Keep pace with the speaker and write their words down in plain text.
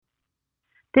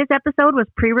This episode was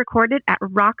pre-recorded at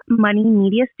Rock Money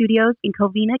Media Studios in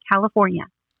Covina, California.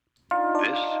 This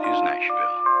is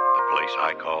Nashville, the place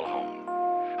I call home.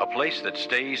 A place that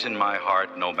stays in my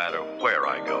heart no matter where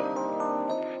I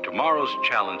go. Tomorrow's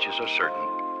challenges are certain,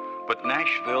 but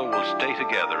Nashville will stay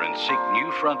together and seek new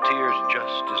frontiers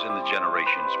just as in the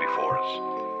generations before us.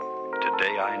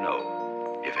 Today I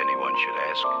know, if anyone should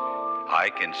ask,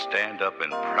 I can stand up and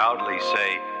proudly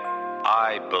say,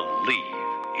 I believe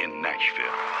in Nashville.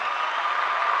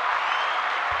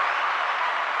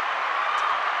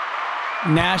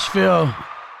 Nashville,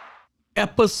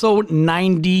 episode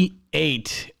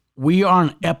 98. We are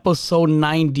on episode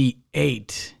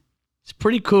 98. It's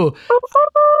pretty cool.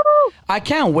 I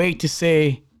can't wait to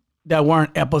say that we're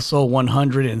on episode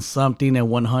 100 and something and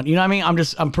 100. You know what I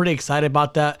mean? I'm pretty excited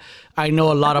about that. I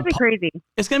know a lot of crazy.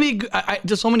 It's gonna be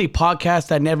just so many podcasts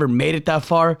that never made it that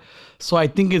far. So I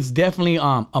think it's definitely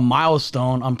a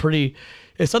milestone.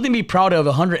 It's something to be proud of.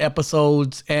 100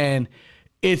 episodes, and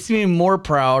it's even more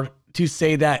proud to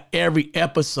say that every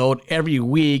episode, every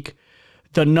week,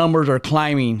 the numbers are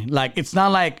climbing. Like, it's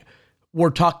not like we're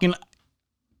talking.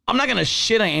 I'm not gonna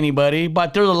shit on anybody,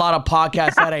 but there's a lot of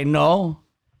podcasts that I know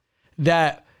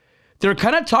that they're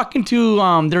kind of talking to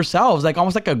themselves, like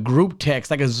almost like a group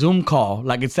text, like a Zoom call.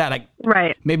 Like, it's that, like,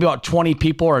 right, maybe about 20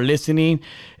 people are listening,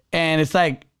 and it's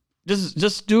like,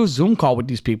 just do a Zoom call with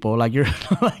these people. Like, you're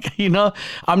like, you know,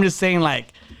 I'm just saying,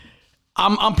 like,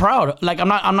 I'm proud. Like, I'm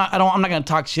not gonna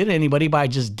talk shit to anybody, but I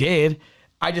just did.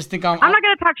 I just think I'm not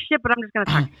gonna talk shit, but I'm just gonna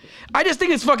talk. I just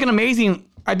think it's fucking amazing.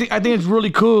 I think it's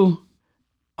really cool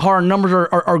how our numbers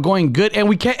are going good, and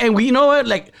we you know what,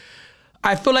 like,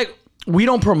 I feel like we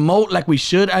don't promote like we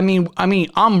should. I mean,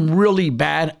 I'm really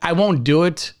bad. I won't do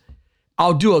it.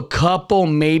 I'll do a couple,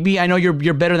 maybe. I know you're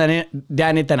better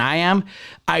than I am.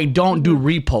 I don't do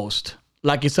repost.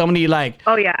 Like, if somebody like,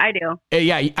 oh yeah, I do.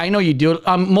 Yeah, I know you do.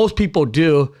 Most people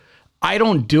do. I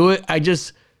don't do it. I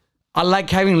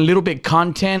like having a little bit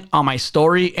content on my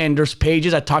story, and there's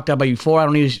pages I talked about before. I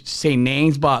don't need to say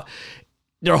names, but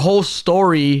their whole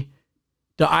story,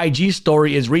 the IG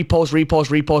story, is repost,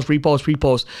 repost, repost, repost,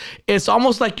 repost. It's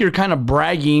almost like you're kind of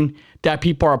bragging that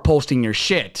people are posting your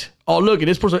shit. Oh, look at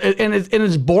this person, and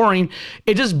it's boring.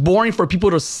 It's just boring for people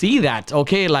to see that.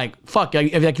 Okay, like, fuck.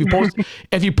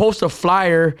 If you post a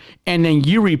flyer and then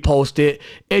you repost it,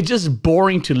 it's just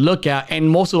boring to look at, and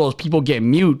most of those people get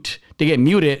muted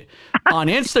on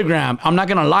Instagram. I'm not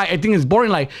gonna lie, I think it's boring.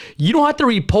 Like, you don't have to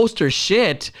repost their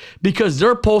shit because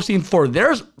they're posting for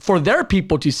their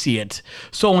people to see it.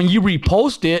 So when you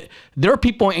repost it, their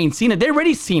people ain't seen it. They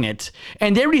already seen it,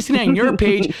 and they already seen it on your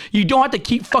page. You don't have to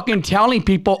keep fucking telling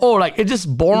people, oh, like, it's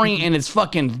just boring and it's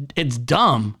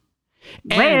dumb.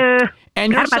 And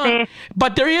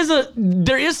but there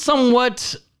is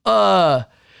somewhat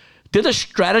there's a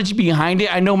strategy behind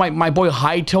it. I know my boy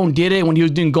High Tone did it when he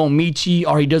was doing Gomichi,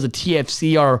 or he does a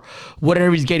TFC or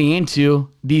whatever he's getting into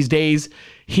these days.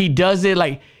 He does it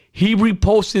like, he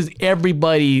reposts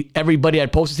everybody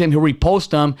that posts him. He'll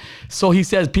repost them. So he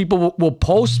says people will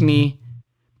post me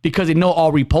because they know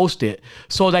I'll repost it.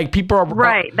 So, like, people are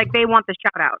right. Like, they want the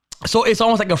shout out. So it's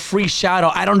almost like a free shout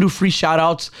out. I don't do free shout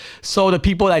outs. So the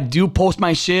people that do post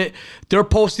my shit, they're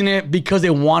posting it because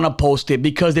they want to post it,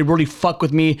 because they really fuck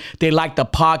with me. They like the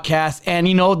podcast. And,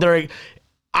 you know,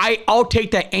 I'll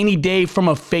take that any day from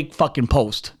a fake fucking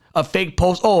post. A fake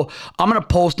post. Oh, I'm going to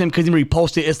post him because he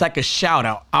reposted. It's like a shout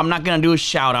out. I'm not going to do a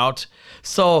shout out.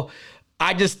 So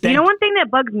I just think, you know, one thing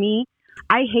that bugs me,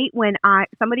 I hate when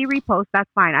somebody reposts. That's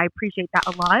fine. I appreciate that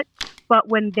a lot. But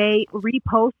when they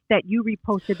repost that you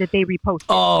reposted that they reposted.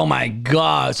 Oh my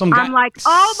God. I'm like,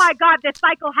 oh my God, this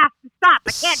cycle has to stop.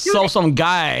 I can't do this. So some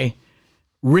guy,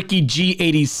 Ricky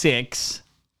G86,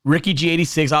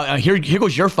 here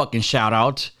goes your fucking shout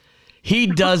out. He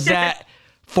does that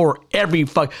for every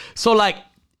fuck. So, like,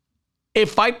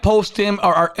 if I post him,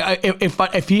 or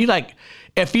if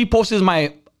he posts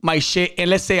my shit, and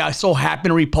let's say I so happen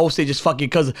to repost it, just fucking,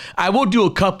 because I will do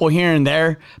a couple here and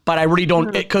there, but I really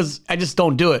don't, because I just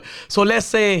don't do it. So let's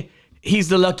say he's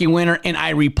the lucky winner and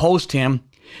I repost him.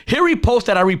 He'll repost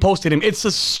that I reposted him. It's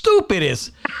the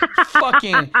stupidest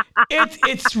fucking,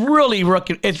 it's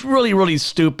really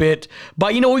stupid.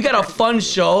 But, you know, we got a fun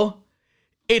show.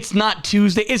 It's not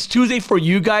Tuesday. It's Tuesday for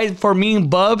you guys. For me and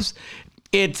Bubs,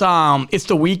 it's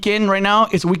the weekend right now.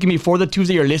 It's the weekend before the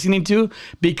Tuesday you're listening to,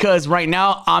 because right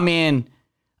now I'm in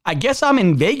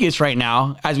Vegas right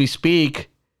now as we speak.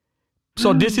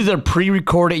 So this is a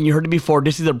pre-recorded, and you heard it before.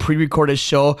 This is a pre-recorded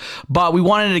show, but we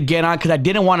wanted to get on because I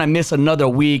didn't want to miss another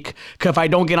week. Because if I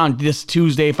don't get on this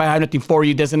Tuesday, if I have nothing for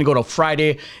you, that's gonna go to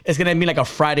Friday. It's gonna be like a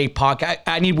Friday podcast.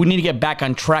 We need to get back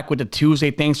on track with the Tuesday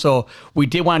thing. So we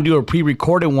did want to do a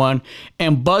pre-recorded one,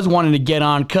 and Buzz wanted to get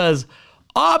on because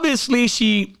obviously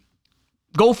she,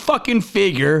 go fucking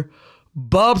figure,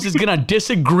 Bubs is gonna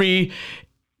disagree.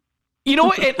 You know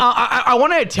what? I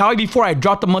want to tell you before I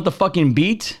drop the motherfucking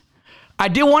beat. I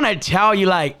did want to tell you,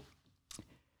 like,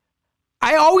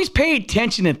 I always pay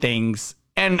attention to things,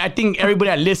 and I think everybody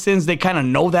that listens, they kind of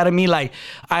know that of me. Like,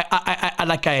 I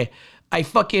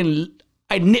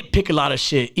nitpick a lot of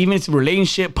shit. Even if it's a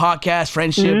relationship, podcast,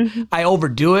 friendship, I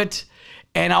overdo it.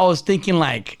 And I was thinking,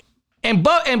 like, and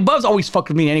Bubs always fucked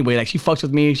with me anyway. Like, she fucks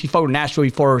with me. She fucked with Nashville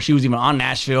before she was even on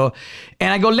Nashville.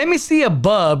 And I go, let me see if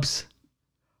Bubs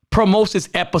promotes this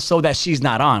episode that she's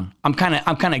not on. I'm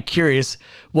kind of curious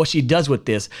what she does with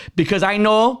this, because I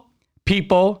know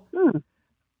people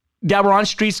that were on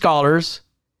Street Scholars,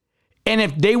 and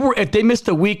if they missed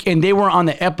a week and they were on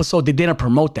the episode, they didn't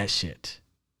promote that shit.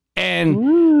 And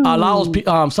a lot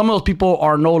of some of those people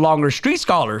are no longer Street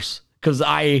Scholars. Because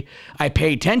I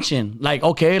pay attention, like,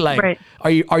 okay, like, right. Are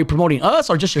you promoting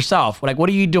us or just yourself? Like, what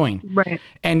are you doing? Right.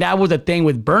 And that was the thing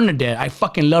with Bernadette. I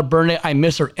fucking love Bernadette. I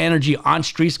miss her energy on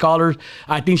Street Scholars.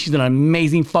 I think she's an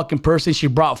amazing fucking person. She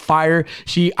brought fire.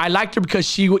 I liked her because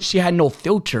she had no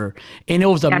filter, and it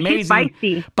was amazing.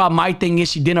 She's feisty. But my thing is,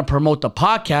 she didn't promote the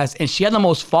podcast, and she had the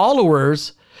most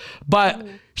followers, but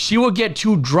she would get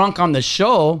too drunk on the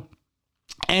show,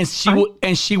 and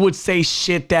she would say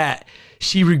shit that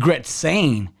she regrets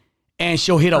saying, and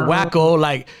she'll hit a wacko,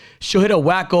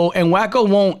 and Wacko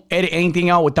won't edit anything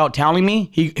out without telling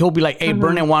me. He'll be like, hey,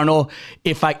 Bernadette want to know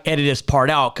if I edit this part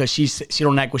out because she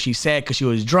don't like what she said because she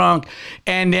was drunk.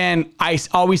 And then I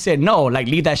always said, no, like,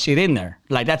 leave that shit in there.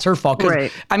 Like, that's her fault.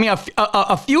 Right. I mean,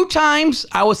 a few times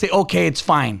I would say, okay, it's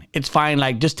fine.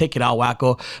 Like, just take it out,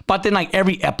 Wacko. But then, like,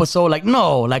 every episode, like,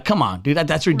 no, like, come on, dude,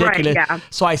 that's ridiculous. Right, yeah.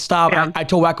 So I stopped. Yeah. I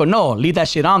told Wacko, no, leave that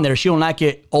shit on there. She don't like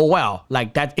it. Oh, well,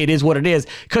 like, that, it is what it is.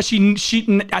 Because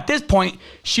she at this point,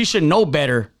 she should know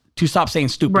better to stop saying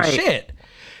stupid shit.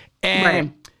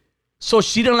 And so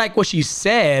she didn't like what she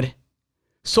said,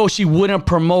 so she wouldn't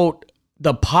promote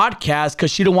the podcast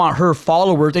because she didn't want her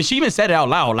followers. And she even said it out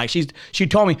loud. Like, she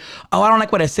told me, oh, I don't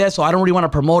like what I said, so I don't really want to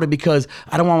promote it because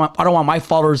I don't want my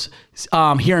followers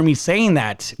hearing me saying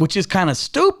that, which is kind of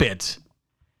stupid.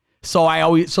 So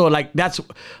that's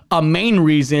a main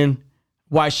reason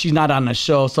why she's not on the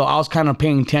show. So I was kind of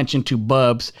paying attention to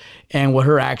Bubs and what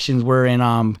her actions were.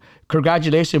 And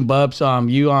congratulations, Bubs.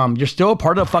 You're still a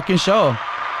part of the fucking show.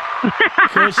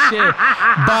 Good shit.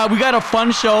 But we got a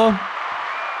fun show.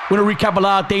 We're gonna recap a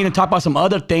lot of things and talk about some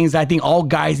other things that I think all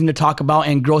guys need to talk about,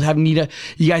 and girls you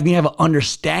guys need to have an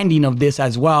understanding of this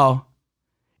as well.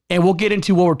 And we'll get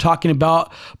into what we're talking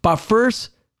about. But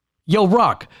first, yo,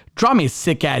 Rock, draw me a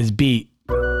sick ass beat.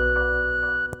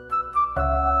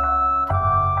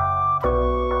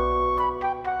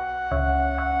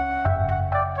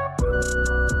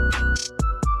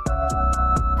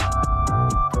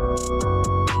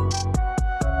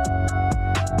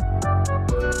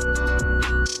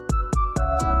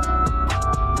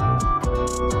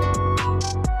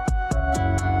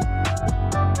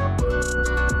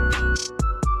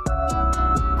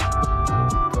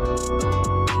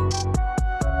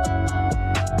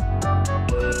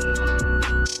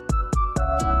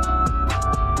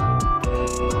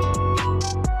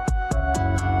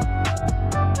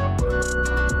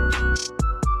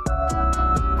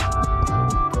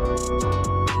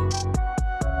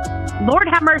 Lord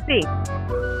have mercy.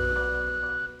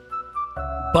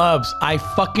 Bubs, I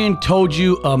fucking told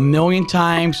you a million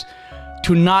times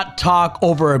to not talk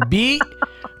over a beat.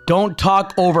 Don't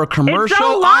talk over a commercial. It's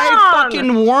so long. I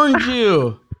fucking warned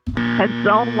you. That's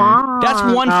so long. That's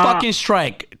one fucking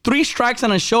strike. 3 strikes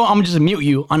on a show, I'm gonna just mute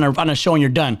you on a show and you're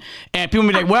done. And people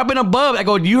be like, what happened to Bub? I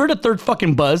go, you heard the third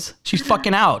fucking buzz. She's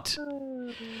fucking out.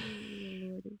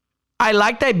 I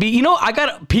like that beat. You know,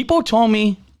 people told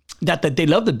me that they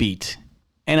love the beat.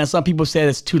 And some people said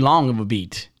it's too long of a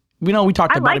beat. We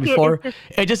talked about it before.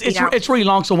 It's really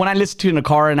long. So when I listen to it in the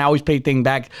car and I always play thing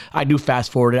back, I do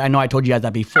fast forward it. I know I told you guys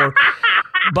that before.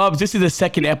 Bubs, this is the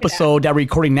second episode that we're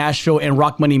recording Nashville and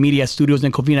Rock Money Media Studios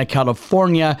in Covina,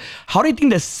 California. How do you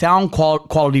think the sound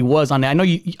quality was on it? I know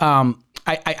you.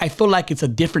 I feel like it's a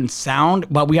different sound,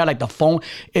 but we had like the foam.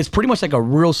 It's pretty much like a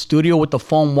real studio with the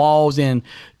foam walls, and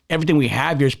everything we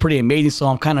have here is pretty amazing. So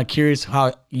I'm kind of curious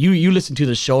how you listened to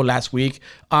the show last week.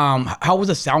 How was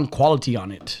the sound quality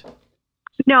on it?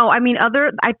 No, I mean,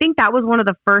 I think that was one of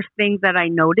the first things that I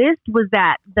noticed was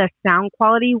that the sound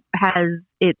quality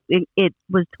it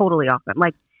was totally awesome.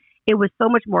 Like, it was so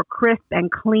much more crisp and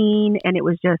clean, and it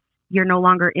was just, you're no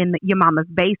longer in your mama's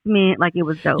basement. Like, it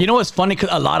was dope. You know what's funny? Because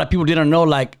a lot of people didn't know,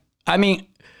 like, I mean,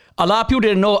 a lot of people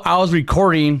didn't know I was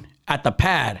recording at the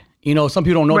pad. You know, some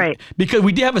people don't know, right, because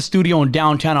we did have a studio in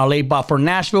downtown LA, but for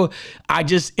Nashville,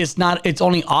 it's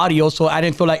only audio. So I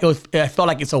didn't feel like I felt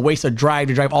like it's a waste of drive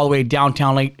to drive all the way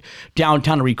downtown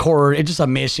to record. It's just a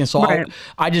mission. So right.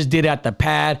 I just did it at the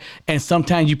pad. And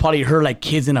sometimes you probably heard like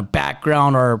kids in the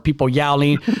background or people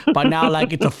yelling, but now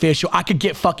like it's official. I could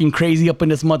get fucking crazy up in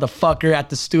this motherfucker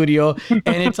at the studio, and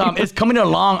it's coming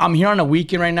along. I'm here on a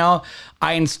weekend right now.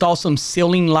 I installed some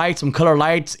ceiling lights, some color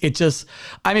lights. It's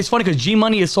funny because G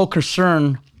Money is so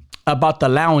concerned about the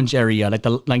lounge area, like the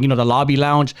lobby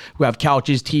lounge. We have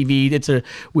couches, TV.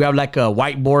 We have like a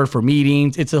whiteboard for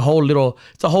meetings. It's a whole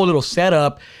little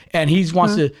setup. And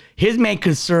his main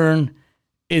concern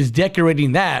is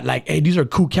decorating that. Like, hey, these are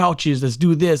cool couches. Let's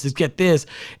do this. Let's get this.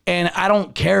 And I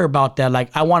don't care about that. Like,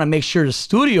 I want to make sure the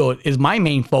studio is my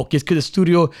main focus, because the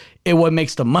studio is what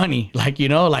makes the money. Like, you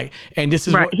know, like, and this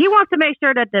is right. He wants to make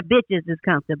sure that the bitches is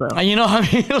comfortable. You know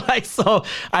what I mean? Like, so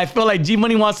I feel like G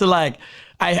Money wants to, like,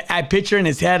 I picture in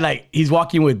his head, like, he's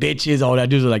walking with bitches. All that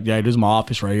dudes are like, yeah, this is my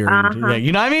office right here. Like,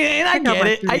 you know what I mean? And I get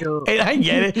it. I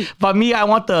get it. But me, I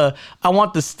want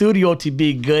the studio to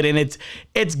be good, and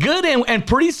it's good. And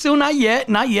pretty soon, not yet.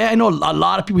 I know a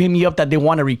lot of people hit me up that they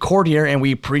want to record here, and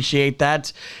we appreciate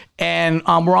that. And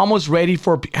we're almost ready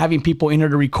for having people in here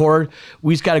to record.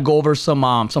 We just got to go over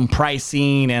some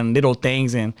pricing and little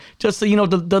things, and just so you know,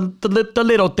 the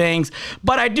little things.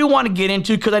 But I do want to get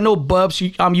into, because I know Bubs,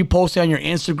 you posted on your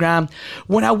Instagram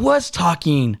when I was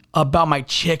talking about my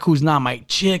chick who's not my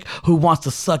chick, who wants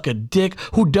to suck a dick,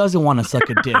 who doesn't want to suck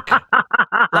a dick.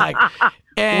 Like,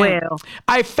 and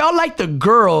I felt like the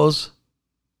girls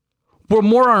were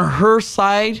more on her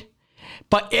side,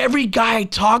 but every guy I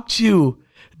talked to,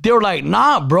 they were like,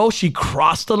 nah, bro, she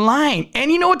crossed the line.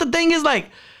 And you know what the thing is? Like,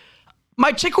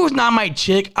 my chick who's not my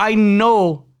chick, I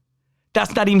know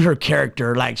that's not even her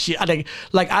character. Like, I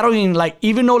don't even, like,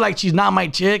 even though, like, she's not my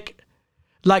chick,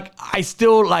 like, I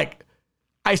still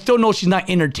know she's not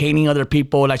entertaining other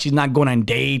people. Like, she's not going on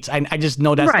dates. I just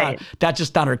know that's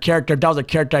just not her character. If that was a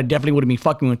character, I definitely wouldn't be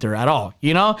fucking with her at all,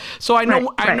 you know? So I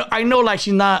know, I know, like,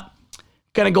 she's not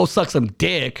gonna go suck some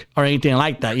dick or anything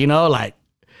like that, you know? Like,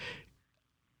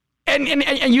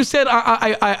 And you said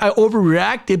I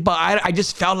overreacted, but I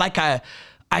just felt like I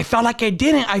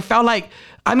didn't. I felt like,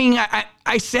 I mean,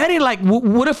 I said it like,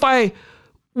 what if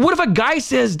a guy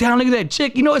says, down, look at that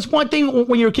chick. You know, it's one thing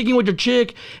when you're kicking with your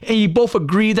chick and you both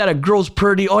agree that a girl's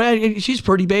pretty. Oh, yeah, she's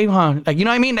pretty, babe, huh? Like, you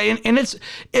know what I mean? And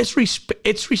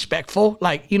it's respectful.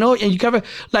 Like, you know, and you cover,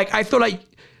 like, I feel like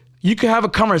you could have a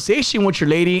conversation with your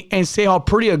lady and say how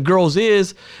pretty a girl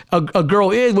is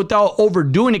without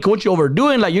overdoing it. Because once you overdo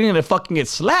it, like, you're gonna fucking get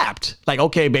slapped. Like,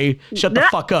 okay, babe, shut the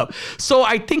fuck up. So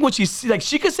I think what she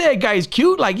could say a guy is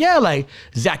cute. Like, yeah, like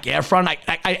Zac Efron.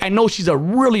 I know she's a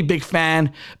really big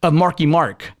fan of Marky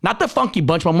Mark, not the Funky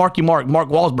Bunch, but Marky Mark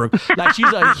Wahlberg. Like,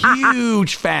 she's a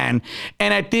huge fan.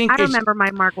 And I think I remember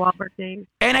my Mark Wahlberg days.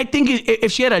 And I think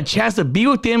if she had a chance to be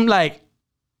with him, like,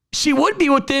 she would be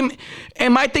with him.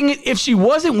 And my thing is, if she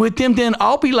wasn't with him, then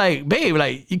I'll be like, babe,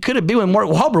 like, you could have been with Mark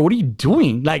Wahlberg. What are you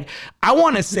doing? Like, I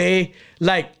want to say,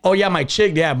 like, oh yeah, my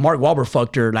chick, yeah, Mark Wahlberg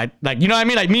fucked her. Like, you know what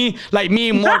I mean? Like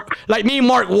me and Mark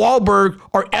Wahlberg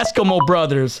are Eskimo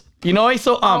brothers. You know?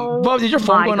 So, Bubs, is your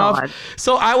phone going off?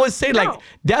 So I would say, like,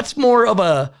 that's more of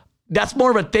a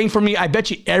thing for me. I bet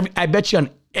you on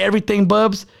everything,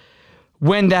 Bubs.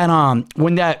 When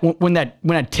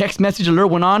that text message alert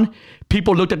went on,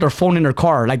 people looked at their phone in their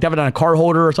car, like they have it on a car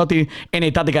holder or something, and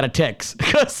they thought they got a text.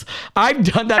 Because I've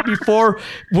done that before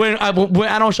when I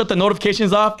don't shut the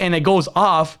notifications off and it goes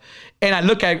off, and I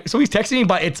look at, so he's texting me,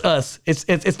 but it's us.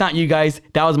 It's not you guys.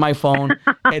 That was my phone.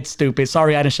 It's stupid.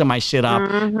 Sorry, I didn't shut my shit off.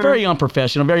 Mm-hmm. Very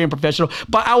unprofessional.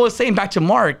 But I was saying back to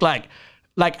Mark, like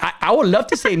I would love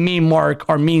to say me and Mark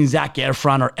or me and Zac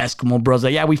Efron or Eskimo Bros.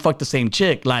 Like, yeah, we fucked the same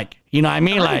chick. Like, you know what I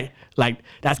mean? Like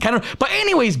that's kind of, but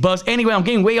anyways, Buzz, anyway, I'm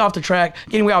getting way off track.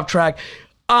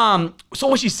 So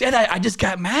when she said that, I just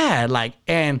got mad, like,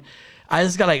 and I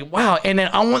just got like, wow. And then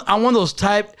I'm one of those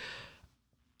type,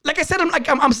 like I said,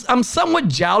 I'm somewhat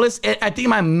jealous. And I think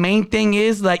my main thing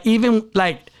is, like, even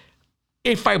like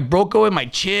if I broke up with my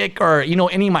chick or, you know,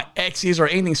 any of my exes or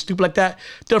anything stupid like that,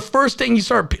 the first thing you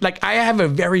start, like, I have a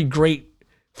very great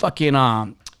fucking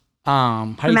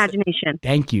imagination.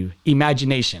 Thank you.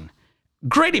 Imagination.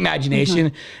 Great imagination.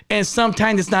 Mm-hmm. And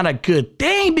sometimes it's not a good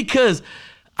thing because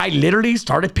I literally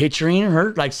started picturing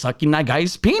her like sucking that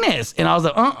guy's penis. And I was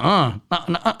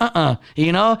like,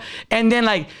 you know? And then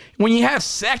like when you have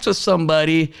sex with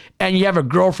somebody and you have a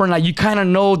girlfriend, like you kind of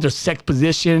know their sex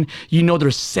position, you know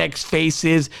their sex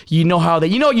faces, you know how they,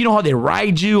 you know how they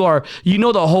ride you, or you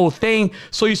know the whole thing.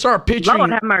 So you start picturing,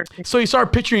 Lord have mercy. so you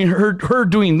start picturing her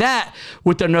doing that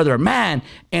with another man.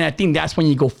 And I think that's when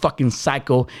you go fucking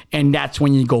psycho, and that's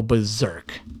when you go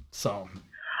berserk. So.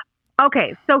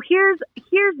 Okay, so here's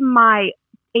my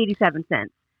 87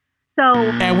 cents. So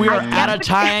And we are out of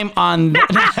time on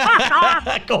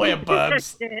that. Go ahead,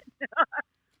 Bubs. So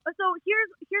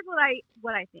here's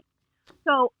what I think.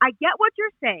 So I get what you're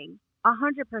saying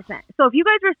 100%. So if you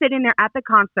guys were sitting there at the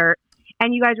concert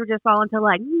and you guys were just all into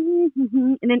like,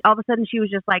 and then all of a sudden she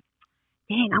was just like,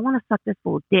 dang, I want to suck this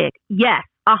fool's dick. Yes,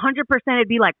 100% it'd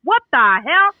be like, what the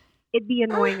hell? It'd be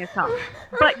annoying as hell.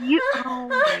 But oh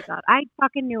my God, I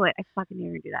fucking knew it. I fucking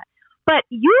knew you'd do that. But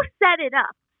you set it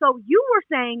up. So you were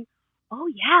saying, oh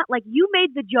yeah, like you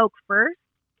made the joke first,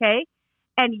 okay?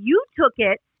 And you took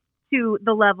it to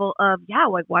the level of, yeah,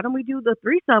 like why don't we do the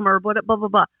threesome or blah, blah, blah,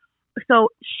 blah. So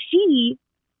she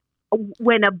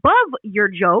went above your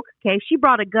joke, okay? She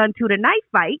brought a gun to the knife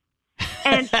fight.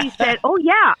 And she said, oh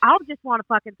yeah, I'll just want to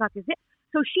fucking suck his dick.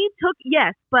 So she took,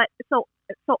 yes, but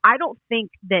so I don't think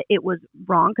that it was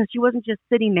wrong because she wasn't just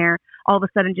sitting there all of a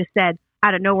sudden just said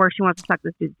out of nowhere she wants to suck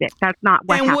this dude's dick. That's not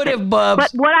what happened. And what if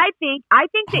Bubs? But what I think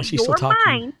that your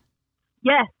mind,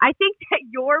 yes, I think that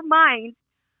your mind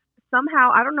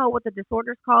somehow, I don't know what the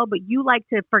disorder's called, but you like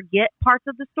to forget parts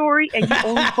of the story and you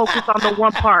only focus on the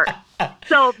one part.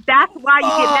 So that's why you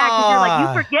get mad because you're like,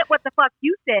 you forget what the fuck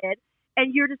you said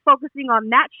and you're just focusing on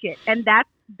that shit. And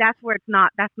that's where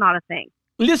that's not a thing.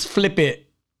 Let's flip it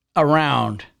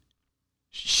around.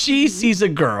 She sees a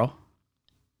girl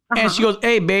and she goes,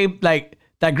 hey babe, like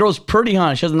that girl's pretty,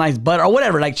 huh? She has a nice butt or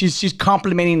whatever. Like she's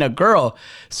complimenting a girl.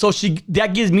 So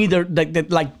that gives me the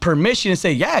like permission to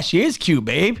say, yeah, she is cute,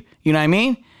 babe. You know what I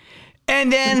mean?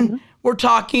 And then we're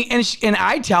talking and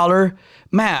I tell her,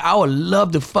 man, I would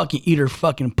love to fucking eat her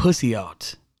fucking pussy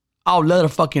out. I would love to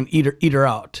fucking eat her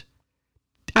out.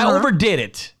 I overdid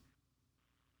it.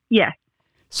 Yes.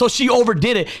 So she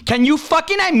overdid it. Can you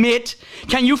fucking admit?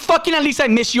 Can you fucking at least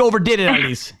admit she overdid it at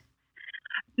least?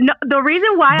 No, the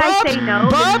reason why I say no.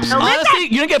 Bubs, honestly,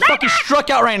 you're gonna get fucking struck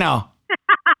out right now.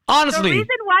 Honestly. The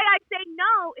reason why I say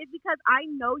no is because I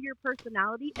know your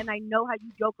personality and I know how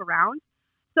you joke around.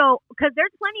 So, because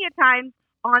there's plenty of times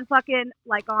on fucking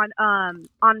like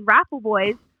on Raffle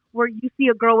Boys where you see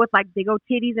a girl with like big old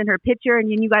titties in her picture,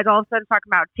 and then you guys all of a sudden talking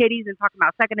about titties and talking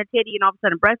about sucking a titty, and all of a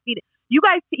sudden breastfeeding. You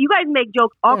guys make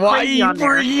jokes all crazy on there.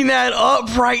 Why are you bringing that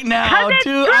up right now, dude?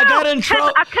 True. I got in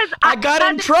trouble. I got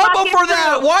in trouble for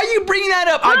that. Why are you bringing that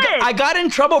up? I got in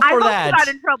trouble for that. I hope you got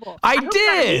in trouble. I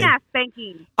did. I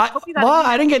spanking.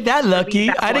 I didn't get that lucky.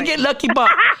 I didn't get lucky,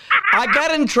 but I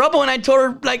got in trouble, and I told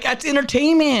her like that's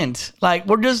entertainment. Like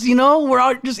we're just we're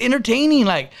out just entertaining.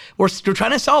 Like we're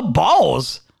trying to sell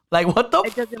balls. Like what the?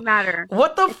 It doesn't matter.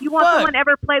 What the? If you want someone to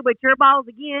ever play with your balls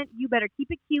again, you better keep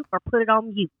it cute or put it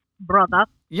on mute, brother.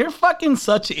 You're fucking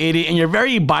such an idiot, and you're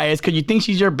very biased because you think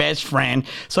she's your best friend.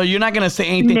 So you're not gonna say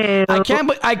anything. No. I can't.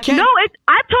 No,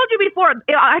 I've told you before.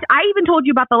 I even told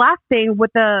you about the last thing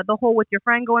with the whole with your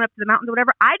friend going up to the mountains or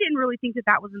whatever. I didn't really think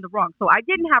that was in the wrong, so I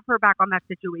didn't have her back on that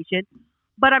situation.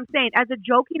 But I'm saying, as a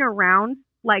joking around,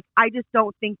 like I just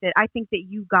don't think that. I think that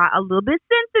you got a little bit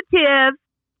sensitive.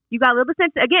 You got a little bit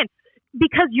sensitive again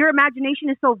because your imagination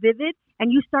is so vivid.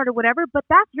 And you started whatever, but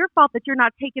that's your fault that you're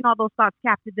not taking all those thoughts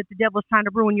captive that the devil's trying to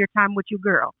ruin your time with you,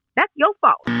 girl. That's your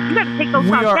fault. You got to take those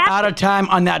thoughts captive. We are out of time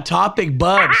on that topic,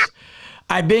 Bubs.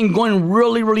 I've been going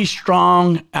really, really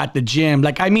strong at the gym.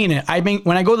 Like, I mean it.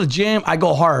 When I go to the gym, I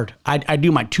go hard. I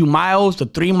do my 2 miles to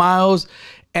 3 miles,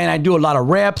 and I do a lot of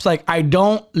reps. Like, I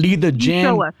don't leave the gym. You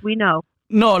show us. We know.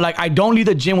 No, like, I don't leave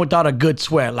the gym without a good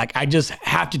sweat. Like, I just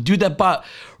have to do that. But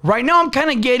right now, I'm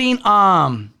kind of getting,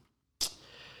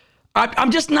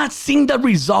 I'm just not seeing the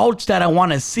results that I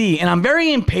want to see. And I'm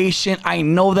very impatient. I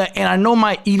know that. And I know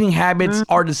my eating habits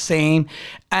are the same.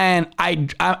 And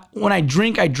when I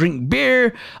drink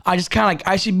beer. I just kind of like,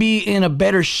 I should be in a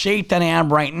better shape than I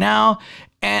am right now.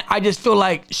 And I just feel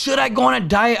like, should I go on a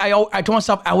diet? I told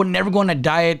myself I would never go on a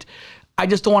diet. I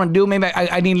just don't want to do it. Maybe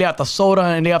I need to lay off the soda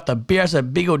and lay off the beer. It's a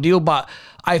big old deal. But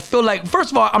I feel like,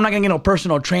 first of all, I'm not going to get no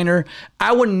personal trainer.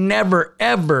 I would never,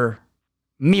 ever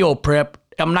meal prep.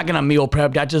 I'm not gonna meal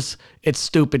prep. It's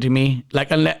stupid to me. Like,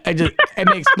 it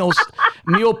makes no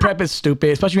meal prep is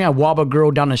stupid, especially when I wobble a girl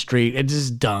down the street. It's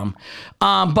just dumb.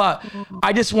 But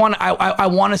I just want I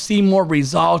want to see more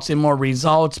results and more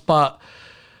results. But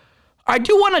I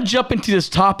do want to jump into this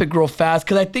topic real fast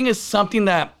because I think it's something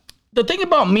that the thing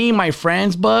about me and my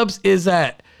friends, Bubs, is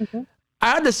that I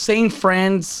had the same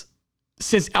friends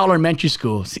since elementary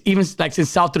school, even like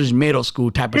since Southridge Middle School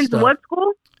type of stuff. Since what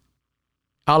school?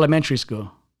 Elementary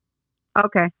school.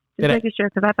 Okay. Just making sure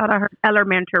because I thought I heard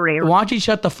elementary. Why don't you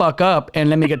shut the fuck up and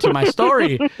let me get to my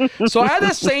story? So I had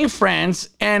the same friends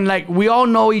and like we all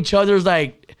know each other's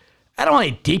like, I don't want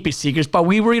to say deepest secrets, but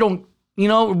we really don't, you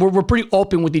know, we're pretty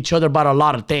open with each other about a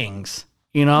lot of things,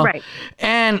 you know? Right.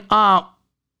 And a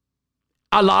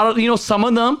lot of, you know, some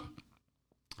of them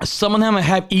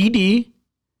have ED.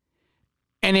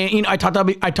 And then, you know, I talked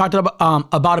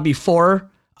about it before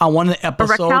on one of the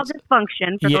episodes. Erectile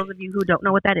dysfunction, for those of you who don't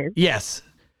know what that is. Yes.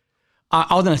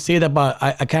 I was going to say that, but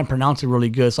I can't pronounce it really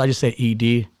good, so I just say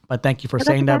ED. But thank you for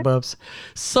saying that, Bubs.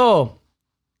 So,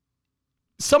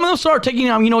 some of them start taking,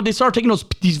 you know, they start taking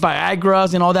these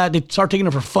Viagras and all that. They start taking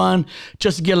it for fun,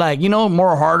 just to get like, you know,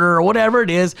 more harder or whatever it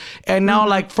is. And now,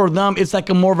 like for them, it's like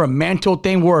a more of a mental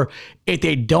thing where if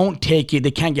they don't take it,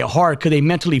 they can't get hard because they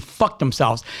mentally fuck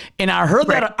themselves. And I heard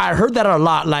that a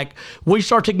lot. Like when you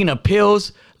start taking the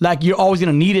pills, like you're always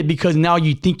gonna need it because now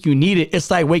you think you need it.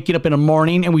 It's like waking up in the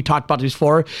morning, and we talked about this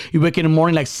before. You wake in the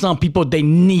morning, like some people, they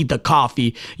need the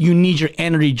coffee. You need your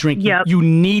energy drink. Yep. You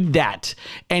need that.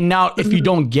 And now if you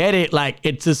don't get it, like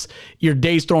it's just your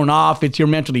day's thrown off. You're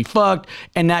mentally fucked.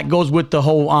 And that goes with the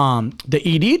whole the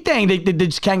ED thing. They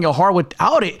just can't get hard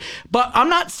without it. But I'm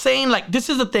not saying like this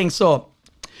is the thing. So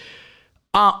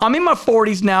I'm in my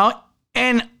 40s now,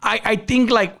 and I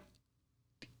think like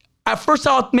at first I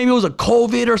thought maybe it was a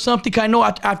COVID or something. Cause I know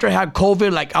after I had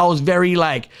COVID, like I was very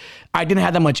like, I didn't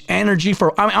have that much energy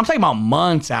for, I'm talking about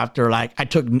months after, like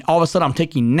all of a sudden I'm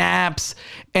taking naps,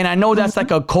 and I know that's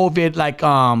like a COVID, like,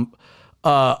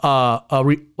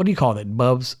 what do you call it,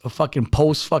 Bubs? A fucking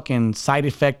post fucking side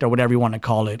effect or whatever you want to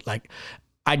call it. Like,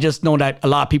 I just know that a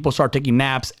lot of people start taking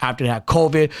naps after they had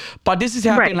COVID, but this is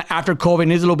happening after COVID,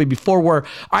 and this is a little bit before, where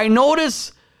I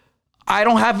notice I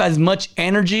don't have as much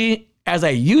energy as I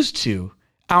used to.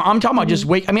 I'm talking about just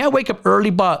I wake up early,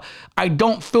 but I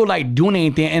don't feel like doing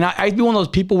anything. And I be one of those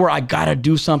people where I gotta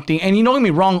do something. And you know, don't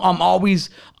get me wrong, I'm always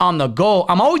on the go.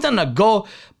 I'm always on the go,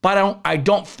 but I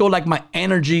don't feel like my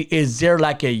energy is there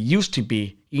like it used to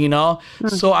be, you know?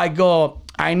 So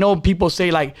I know people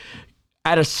say like,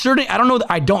 at a certain, I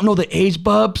don't know the age,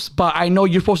 Bubs, but I know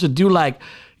you're supposed to do like,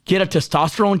 get a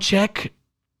testosterone check.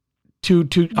 So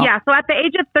at the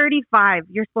age of 35,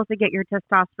 you're supposed to get your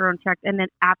testosterone checked, and then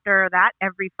after that,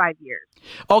 every 5 years.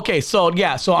 Okay, so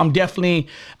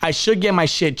I should get my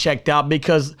shit checked out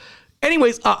because,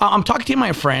 anyways, I'm talking to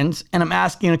my friends and I'm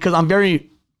asking because I'm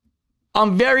very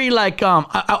like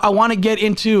I want to get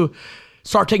into.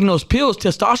 Start taking those pills,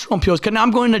 testosterone pills, because now I'm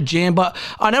going to the gym, but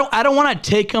I don't want to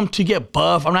take them to get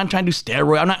buff. I'm not trying to do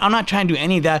steroid. I'm not trying to do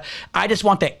any of that. I just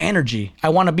want the energy. I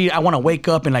want to wake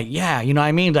up and like, yeah, you know what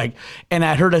I mean? Like, and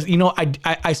I heard, you know,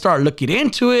 I started looking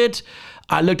into it.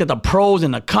 I looked at the pros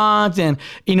and the cons, and,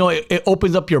 you know, it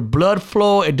opens up your blood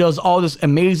flow. It does all this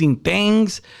amazing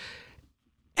things.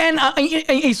 And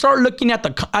you start looking at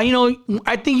you know,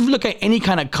 I think if you look at any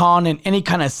kind of con and any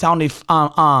kind of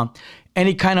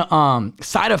any kind of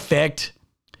side effect,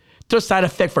 there's side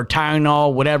effect for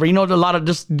Tylenol, whatever. You know, there's a lot of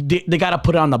just, they got to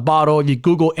put it on the bottle. If you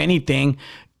Google anything,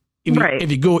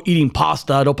 if you go eating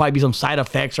pasta, there'll probably be some side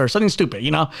effects or something stupid,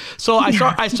 you know? So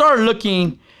I started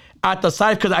looking at the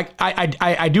side because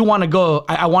I do want to go,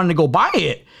 I wanted to go buy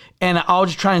it. And I was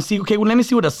just trying to see, okay, well, let me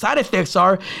see what the side effects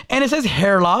are. And it says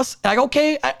hair loss. Like,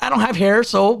 okay, I don't have hair,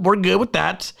 so we're good with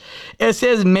that. It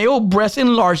says male breast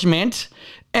enlargement.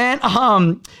 And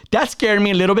that scared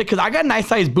me a little bit because I got nice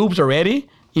sized boobs already.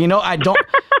 You know, I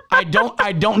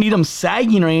don't need them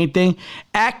sagging or anything.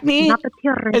 Acne.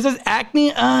 It says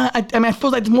acne. I mean, I feel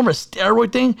like it's more of a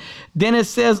steroid thing. Then it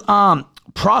says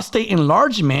prostate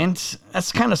enlargement.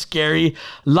 That's kind of scary.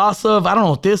 Loss of, I don't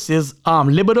know what this is.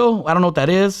 Libido. I don't know what that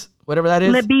is. Whatever that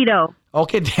is. Libido.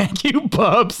 Okay, thank you,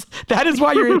 Bubs. That is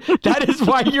why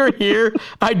you're here.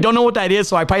 I don't know what that is,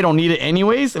 so I probably don't need it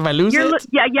anyways if I lose it.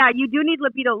 Yeah, you do need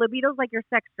libido. Libido's like your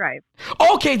sex drive.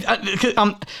 Okay,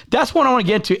 that's what I want to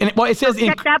get to. And it says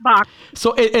check that box.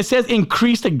 So it says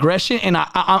increased aggression, and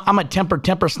I'm a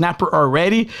temper snapper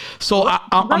already. So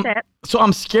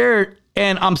I'm scared,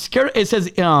 and I'm scared. It says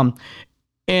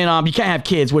and you can't have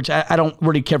kids, which I don't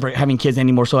really care for having kids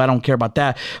anymore, so I don't care about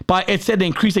that. But it said the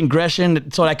increased aggression,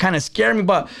 so that kind of scared me.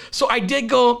 But so I did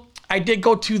go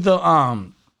to the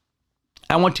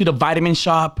I went to the vitamin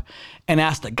shop and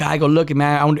asked the guy, I go, look,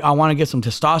 man, I want to get some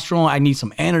testosterone. I need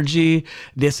some energy,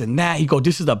 this and that. He go,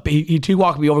 this is he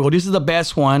walked me over, go, this is the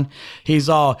best one. He's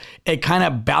all, it kind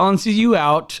of balances you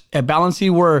out. It balances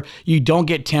you where you don't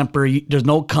get temper. There's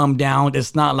no come down.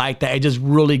 It's not like that. It's just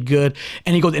really good.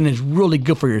 And he goes, and it's really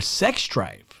good for your sex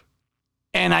drive.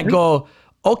 And I go,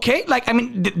 okay, like, I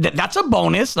mean, that's a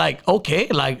bonus. Like, okay,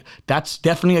 like, that's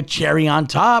definitely a cherry on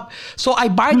top. So I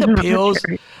buy the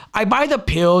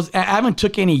pills. I haven't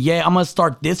took any yet. I'm going to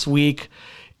start this week.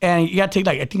 And you got to take,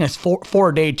 like, I think it's four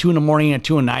a day, 2 in the morning and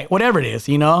 2 at night, whatever it is,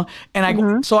 And I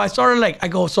go, so I started, like,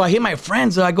 so I hit my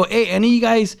friends. I go, hey, any of you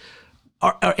guys,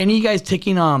 are any of you guys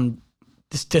taking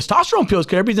this testosterone pills?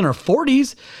 Because everybody's in their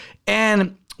 40s.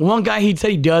 And one guy, he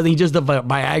said he does. And he just does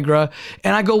Viagra.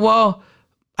 And I go, well,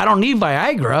 I don't need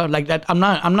Viagra like that. I'm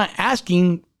not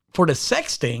asking for the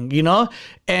sex thing,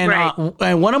 And Right.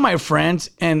 And one of my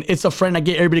friends, and it's a friend I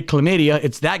get everybody chlamydia.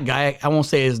 It's that guy. I won't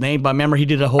say his name, but remember he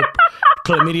did a whole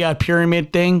chlamydia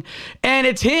pyramid thing, and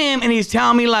it's him. And he's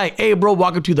telling me like, "Hey, bro,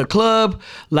 welcome to the club.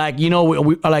 Like, we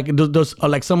like those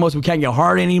like some of us we can't get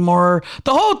hard anymore.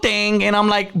 The whole thing." And I'm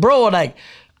like, "Bro, like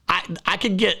I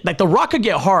could get like the Rock could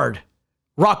get hard,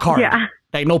 rock hard." Yeah.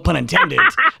 Like, no pun intended.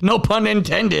 No pun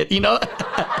intended,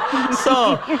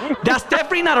 So that's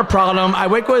definitely not a problem. I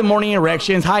wake up with morning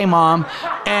erections. Hi, Mom.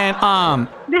 And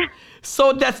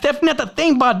so that's definitely not the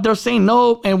thing, but they're saying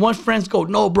no. And one friend goes,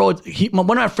 no, bro. One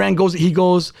of my friends goes,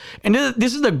 and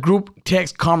this is the group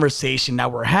text conversation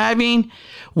that we're having.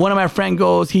 One of my friend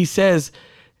goes, he says,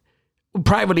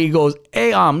 privately, he goes,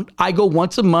 hey, I go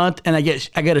once a month and I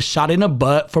get a shot in the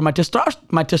butt for my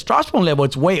testosterone level.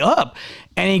 It's way up.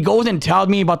 And he goes and tells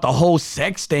me about the whole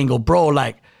sex thing. Go, bro,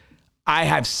 like I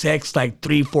have sex like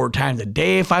 3-4 times a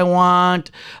day if I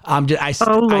want. I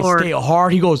stay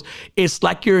hard. He goes, it's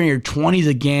like you're in your 20s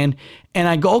again. And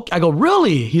I go,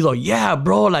 really? He's like, yeah,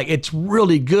 bro. Like, it's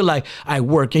really good. Like, I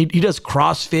work. He does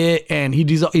CrossFit, and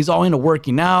he's all into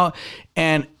working out.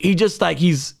 And he just like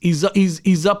he's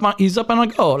up on a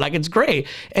go. Like, it's great.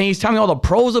 And he's telling me all the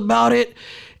pros about it.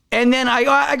 And then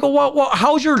I go, well,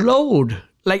 how's your load?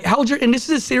 Like, and this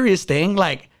is a serious thing.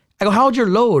 Like, I go, how's your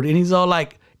load? And he's all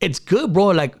like, it's good, bro.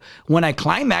 Like, when I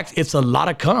climax, it's a lot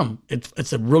of cum.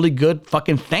 It's a really good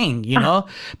fucking thing,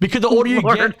 Because the older you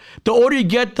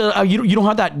get, you don't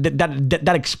have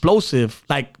that explosive,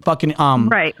 like, fucking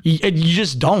Right. You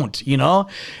just don't,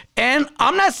 And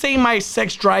I'm not saying my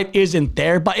sex drive isn't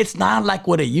there, but it's not like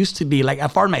what it used to be. Like,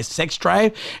 as far as my sex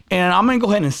drive, and I'm gonna go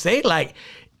ahead and say, like,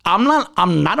 I'm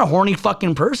not a horny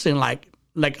fucking person. Like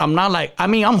I'm not like, I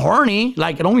mean, I'm horny.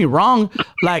 Like, don't get me wrong.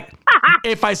 Like,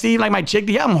 if I see like my chick,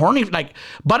 yeah, I'm horny. Like,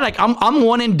 but like I'm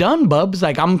one and done, bubs.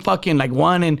 Like, I'm fucking like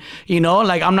one and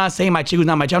like, I'm not saying my chick was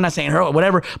not my chick. I'm not saying her or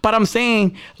whatever. But I'm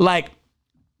saying like,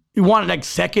 you want like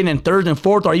second and third and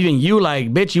fourth, or even you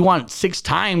like, bitch, you want 6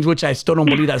 times, which I still don't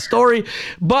believe that story.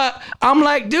 But I'm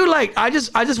like, dude, like I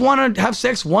just want to have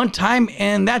sex one time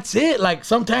and that's it. Like,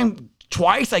 sometime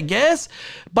twice, I guess.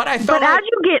 But I felt as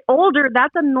you get older,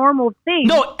 that's a normal thing.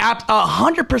 No,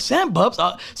 100%, bubs.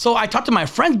 So I talked to my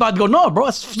friends about it. Go, no, bro,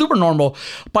 it's super normal.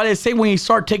 But they say when you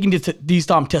start taking these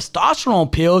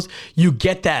testosterone pills, you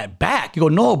get that back. You go,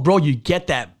 no, bro, you get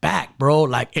that back, bro.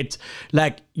 Like, it's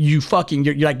like you're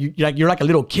like a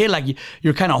little kid. Like,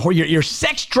 you're kind of your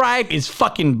sex drive is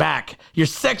fucking back. Your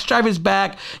sex drive is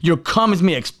back. Your cum is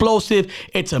explosive.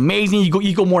 It's amazing.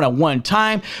 You go more than one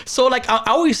time. So like I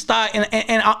always thought,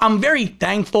 and I'm very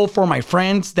thankful for my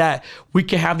friends that we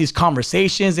can have these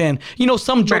conversations. And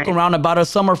some joke around about us.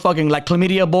 Some are fucking like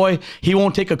chlamydia boy. He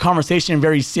won't take a conversation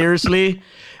very seriously.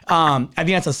 I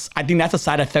think that's a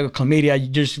side effect of chlamydia.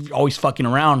 You're just always fucking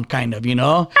around, kind of,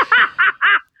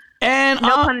 And no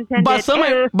pun intended.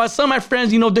 But some of my friends,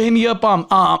 they hit me up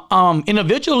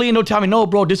individually, and they'll tell me, no,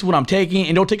 bro, this is what I'm taking,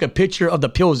 and they'll take a picture of the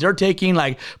pills they're taking,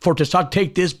 like, for to start,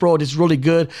 take this, bro, this is really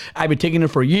good. I've been taking it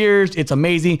for years. It's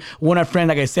amazing. One of my friends,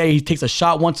 like I say, he takes a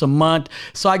shot once a month.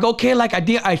 So I go, okay, like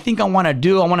I think I want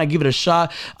to give it a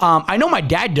shot. I know my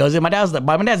dad does it. My dad's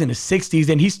in his 60s,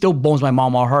 and he still bones my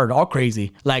mom all hard, all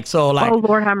crazy. Like, so like, oh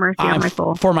Lord have mercy on my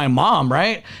soul. For my mom,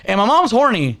 right? And my mom's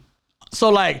horny. So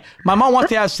like, my mom wants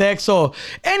to have sex. So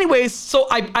anyways, so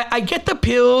I get the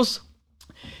pills,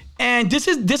 and this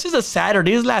is a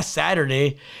Saturday. This is last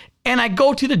Saturday, and I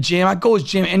go to the gym.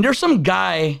 And there's some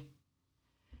guy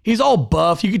He's all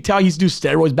buff. You could tell he used to do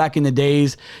steroids back in the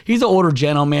days. He's an older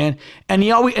gentleman, and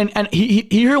he always and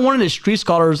he heard one of the Street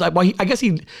Scholars. I guess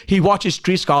he watches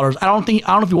Street Scholars. I don't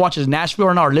know if he watches Nashville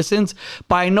or not or listens,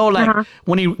 but I know like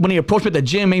when he approached me at the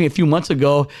gym maybe a few months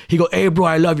ago, he go, "Hey bro,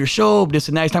 I love your show. This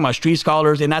and that." He's talking about Street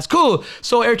Scholars, and that's cool.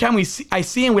 So every time I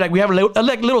see him, we have a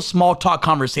little small talk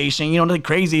conversation. Nothing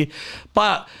crazy,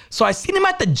 but so I seen him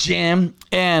at the gym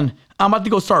and I'm about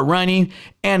to go start running.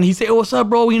 And he said, "Oh, what's up,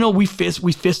 bro? We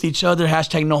fist each other,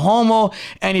 hashtag no homo."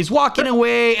 And he's walking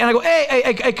away. And I go,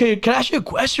 hey, can I ask you a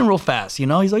question real fast? He's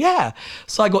like, yeah.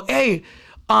 So I go, hey,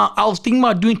 I was thinking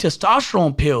about doing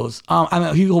testosterone pills.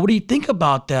 He go, what do you think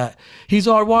about that? He's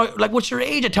all, well, like, what's your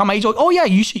age? I tell my age. Like, oh yeah,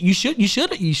 you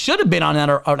should have been on that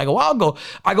or like a while ago.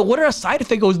 I go, what are the side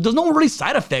effects? He goes, there's no really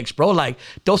side effects, bro. Like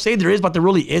they'll say there is, but there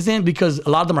really isn't because a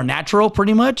lot of them are natural,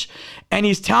 pretty much. And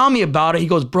he's telling me about it. He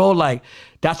goes, bro, like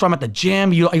that's why I'm at the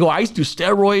gym. I go, I used to do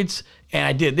steroids. And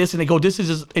I did this, and they go, it's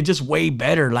just way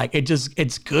better. Like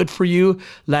it's good for you.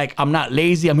 Like I'm not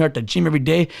lazy. I'm here at the gym every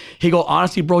day. He go,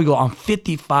 honestly, bro. He go, I'm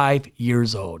 55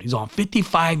 years old. He's on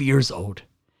 55 years old,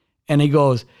 and he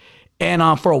goes,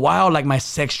 and for a while, like my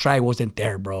sex drive wasn't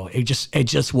there, bro. It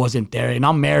just wasn't there. And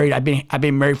I'm married. I've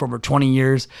been married for over 20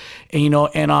 years, and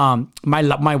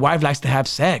my wife likes to have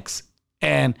sex.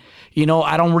 And,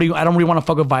 I don't really want to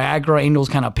fuck with Viagra and those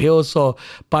kind of pills. So,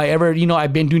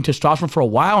 I've been doing testosterone for a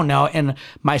while now, and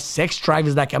my sex drive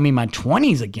is like, I'm in my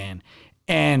 20s again.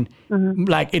 And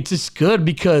like, it's just good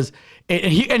because,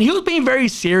 he was being very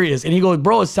serious. And he goes,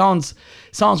 bro, it sounds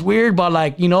weird, but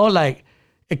like,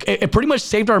 it pretty much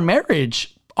saved our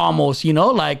marriage. Almost,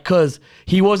 like, cause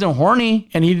he wasn't horny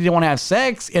and he didn't want to have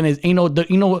sex, and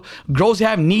girls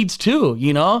have needs too,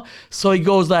 So he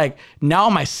goes like, now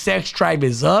my sex drive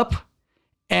is up,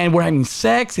 and we're having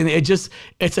sex, and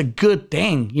it's a good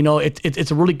thing,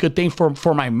 it's a really good thing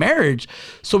for my marriage.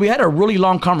 So we had a really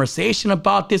long conversation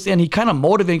about this, and he kind of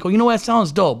motivated, go, what, that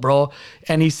sounds dope, bro.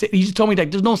 And he just told me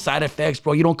like, there's no side effects,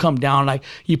 bro. You don't come down, like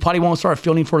you probably won't start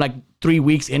feeling for like 3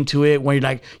 weeks into it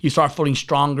when you start feeling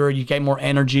stronger, you get more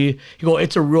energy. He go,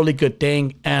 it's a really good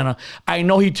thing. And I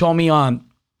know he told me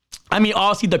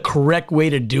obviously the correct way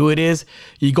to do it is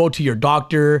you go to your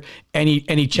doctor and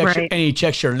he checks he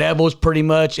checks your levels pretty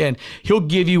much, and he'll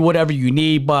give you whatever you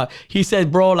need. But he says,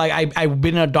 bro, like I've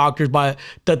been in a doctor's, but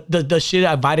the shit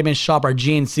at Vitamin Shop or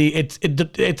GNC,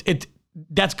 it's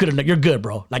that's good enough. You're good,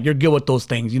 bro. Like you're good with those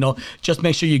things, Just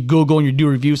make sure you Google and you do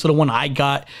reviews. So the one I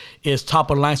got is top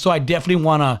of the line. So I definitely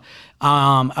wanna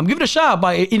I'm giving it a shot.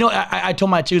 But I told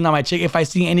my chick, not my chick, if I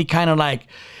see any kind of like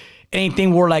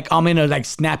anything where like I'm in a like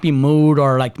snappy mood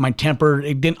or like my temper,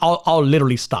 then I'll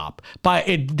literally stop. But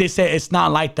they say it's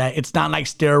not like that. It's not like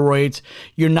steroids.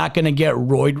 You're not gonna get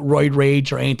roid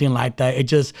rage or anything like that. It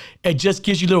just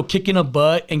gives you a little kick in the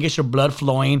butt and gets your blood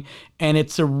flowing, and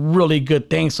it's a really good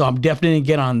thing. So I'm definitely gonna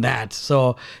get on that.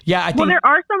 So yeah, I think there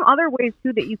are some other ways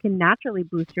too that you can naturally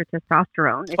boost your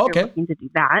testosterone if you're looking to do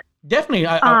that. Definitely,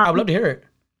 I would love to hear it.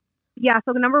 Yeah,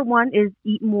 so the number one is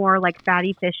eat more like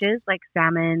fatty fishes, like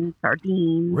salmon,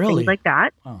 sardines, things like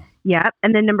that. Oh. Yeah,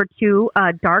 and then number two,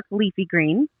 dark leafy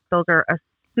greens. Those are a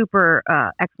super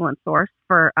excellent source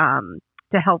for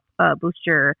to help boost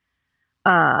your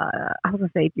I was gonna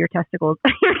say your testicles,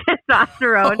 your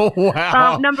testosterone. Oh,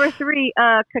 wow. Number three,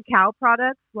 cacao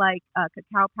products like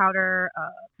cacao powder,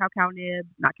 cacao nibs,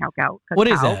 not cacao. What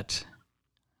is that?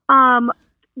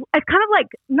 It's kind of like,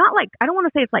 not like, I don't want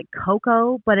to say it's like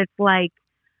cocoa, but it's like,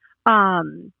 I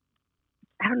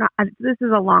don't know. This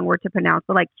is a long word to pronounce,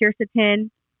 but like quercetin.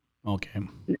 Okay.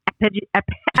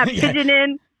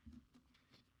 Apigenin.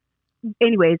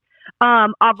 Anyways,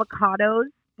 avocados.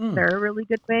 They're a really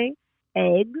good way.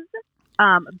 Eggs,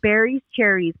 berries,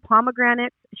 cherries,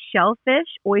 pomegranates, shellfish,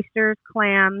 oysters,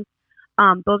 clams.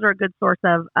 Those are a good source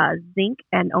of zinc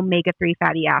and omega-3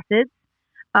 fatty acids.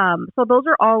 So those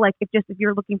are all like, if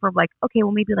you're looking for like, okay,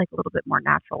 well maybe like a little bit more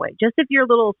natural way. Just if your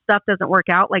little stuff doesn't work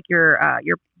out, like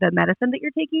the medicine that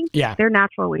you're taking, they're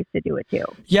natural ways to do it too.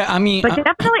 Yeah, I mean, but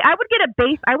definitely, I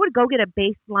would go get a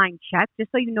baseline check just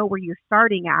so you know where you're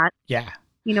starting at. Yeah.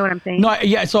 You know what I'm saying? No,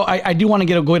 yeah. So I do want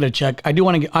to go get a check. I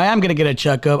am going to get a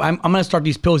checkup. I'm going to start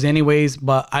these pills anyways,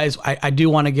 but I do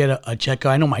want to get a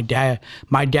checkup. I know my dad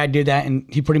did that, and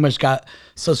he pretty much got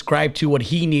subscribed to what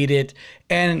he needed.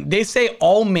 And they say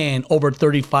all men over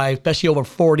 35, especially over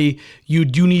 40, you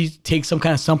do need to take some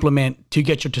kind of supplement to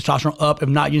get your testosterone up. If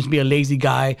not, you just be a lazy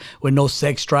guy with no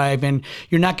sex drive, and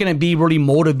you're not going to be really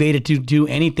motivated to do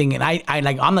anything. And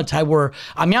I'm the type where,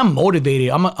 I'm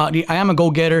motivated. I am a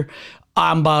go-getter.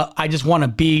 But I just want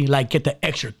to get the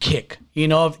extra kick,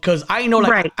 because I know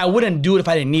I wouldn't do it if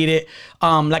I didn't need it.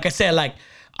 Like I said,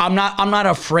 I'm not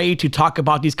afraid to talk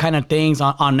about these kind of things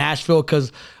on Nashville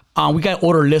because we got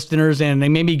older listeners and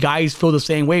maybe guys feel the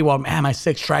same way. Well, man, my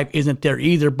sex drive isn't there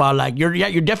either. But like you're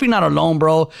definitely not alone,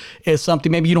 bro. It's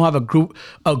something maybe you don't have a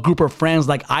group of friends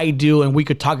like I do, and we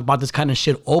could talk about this kind of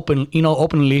shit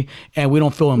openly, and we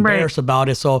don't feel embarrassed about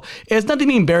it. So it's nothing to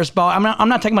be embarrassed about. I'm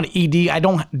not talking about ED. I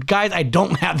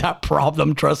don't have that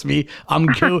problem. Trust me. I'm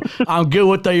good. I'm good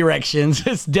with the erections.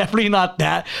 It's definitely not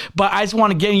that. But I just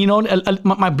want to get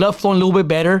my blood flowing a little bit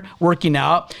better, working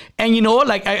out, and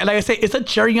like I say, it's a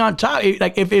cherry on top.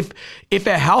 Like if it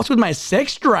helps with my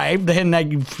sex drive, then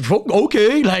like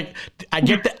okay, like I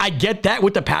get that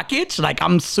with the package. Like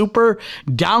I'm super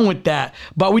down with that.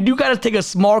 But we do got to take a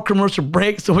small commercial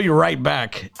break, so we'll be right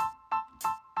back.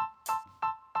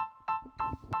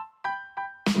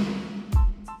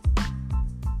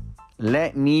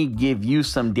 Let me give you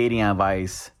some dating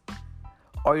advice.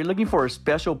 Are you looking for a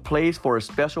special place for a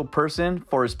special person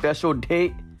for a special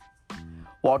date?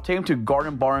 Well, take them to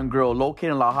Garden Bar and Grill,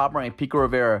 located in La Habra and Pico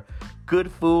Rivera.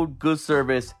 Good food, good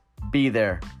service. Be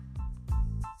there.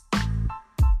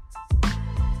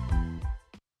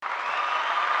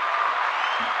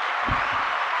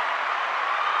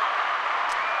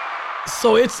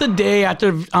 So it's the day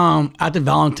after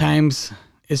Valentine's.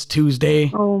 It's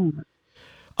Tuesday. Oh.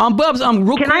 Bubs, real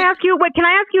quick. Can I ask you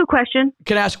a question?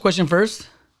 Can I ask a question first?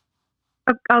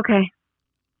 Okay.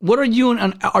 What are you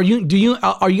are you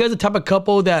guys the type of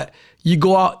couple that you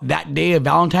go out that day of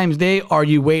Valentine's Day, or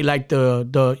you wait like you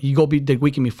go the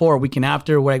weekend before or weekend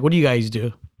after? What do you guys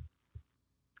do?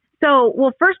 So,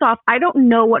 well, first off, I don't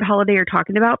know what holiday you're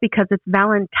talking about because it's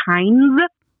Valentine's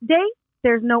Day.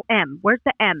 There's no M. Where's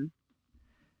the M?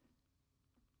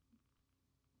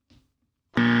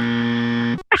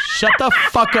 Shut the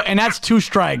fuck up. And that's 2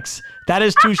 strikes. That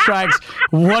is 2 strikes.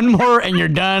 One more and you're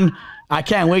done. I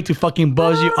can't wait to fucking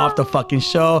buzz you off the fucking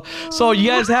show. So you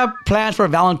guys have plans for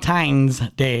Valentine's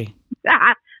Day?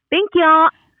 Thank y'all.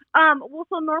 Well,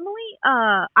 so normally,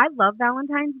 I love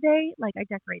Valentine's Day. Like, I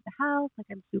decorate the house. Like,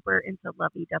 I'm super into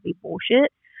lovey-dovey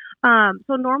bullshit.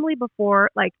 So normally before,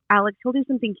 like, Alex, he'll do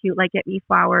something cute, like get me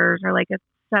flowers or like a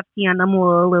stuffed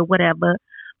animal or whatever.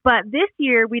 But this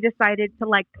year we decided to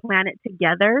like plan it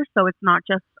together, so it's not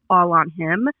just all on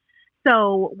him.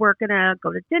 So we're going to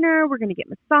go to dinner. We're going to get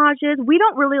massages. We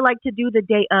don't really like to do the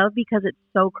day of because it's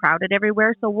so crowded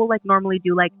everywhere. So we'll like normally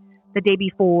do like the day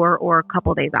before or a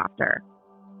couple days after.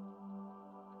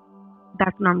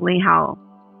 That's normally how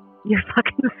you're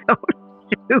fucking so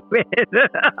stupid.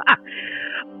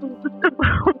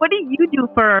 What do you do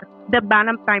for the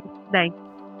Valentine's Day?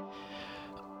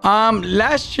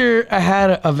 Last year I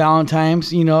had a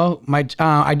Valentine's,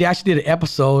 I actually did an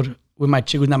episode with my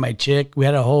chick, who's not my chick. We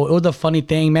had it was a funny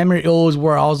thing. Remember, it was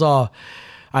where I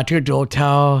took her to the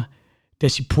hotel, then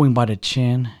she pulled me by the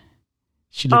chin.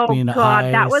 She looked me in the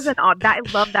eyes. That was I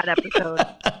love that episode.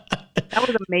 That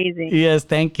was amazing. Yes,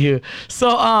 thank you.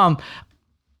 So, I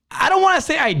don't want to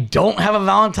say I don't have a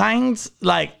Valentine's.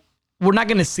 Like, we're not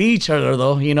going to see each other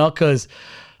though, because,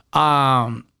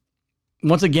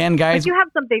 once again, guys. But you have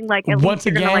something like, at least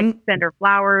you're gonna like send her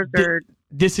flowers or.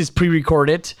 This is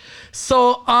pre-recorded.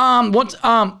 So,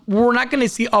 we're not going to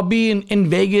see, I'll be in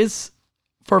Vegas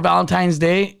for Valentine's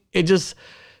Day.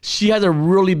 She has a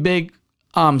really big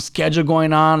schedule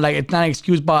going on. Like, it's not an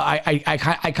excuse, but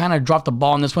I kind of dropped the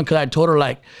ball on this one because I told her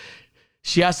like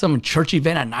she has some church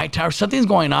event at nighttime or something's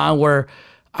going on where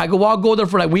I'll go there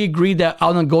for like, we agreed that I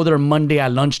was gonna go there Monday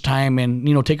at lunchtime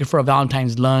and take her for a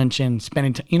Valentine's lunch and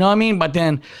spending you know what I mean? But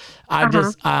then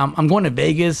I'm going to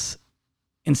Vegas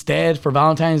instead for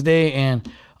Valentine's Day, and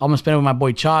I'm gonna spend it with my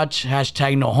boy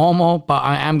Chach, #no homo, but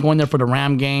I am going there for the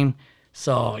Ram game.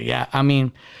 So yeah, I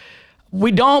mean,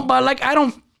 we don't, but like I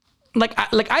don't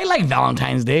I like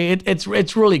Valentine's Day. It's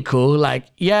really cool. Like,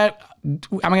 yeah, I'm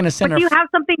gonna send her. But do you have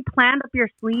something planned up your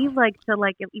sleeve, like to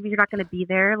like if you're not gonna be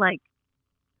there, like?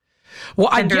 Well,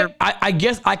 I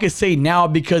guess I could say now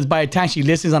because by the time she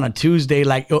listens on a Tuesday,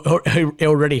 like it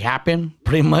already happened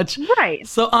pretty much. Right.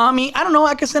 So, I mean, I don't know.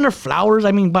 I could send her flowers.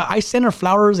 I mean, but I send her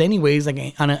flowers anyways,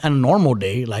 like on a normal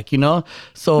day, like,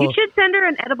 so. You should send her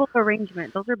an edible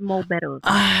arrangement. Those are more better.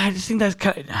 I just think that's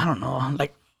kind of, I don't know.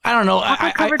 Like, I don't know.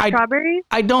 Covered strawberries?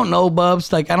 I don't know,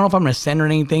 Bubs. Like, I don't know if I'm going to send her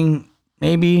anything.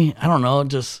 Maybe. I don't know.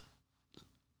 Just.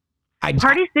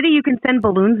 Party City, you can send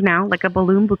balloons now, like a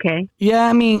balloon bouquet. Yeah,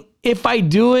 I mean, if I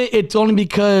do it, it's only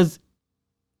because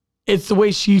it's the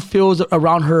way she feels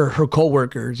around her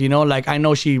coworkers. Like I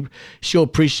know she'll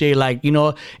appreciate. Like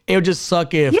it'll just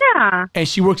suck if and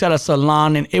she works at a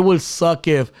salon, and it would suck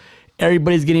if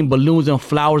everybody's getting balloons and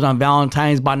flowers on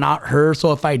Valentine's, but not her.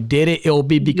 So if I did it, it'll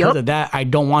be because of that. I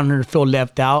don't want her to feel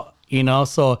left out. you know?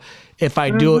 So if I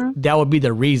do it, that would be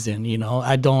the reason, you know?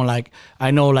 I don't like,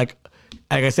 I know like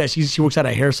I said, she works at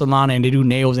a hair salon and they do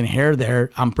nails and hair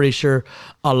there. I'm pretty sure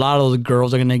a lot of those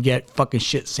girls are going to get fucking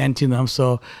shit sent to them.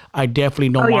 So I definitely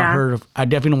don't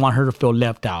want her to feel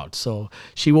left out. So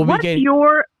she will be getting.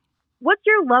 What's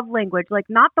your love language? Like,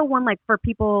 not the one like for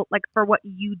people, like for what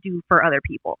you do for other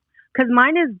people. Because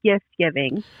mine is gift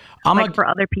giving, for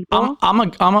other people.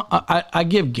 I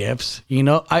give gifts, you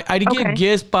know. I give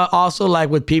gifts, but also like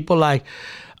with people, like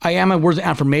I am a words of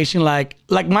affirmation. Like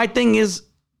my thing is,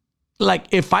 like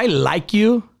if I like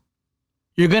you,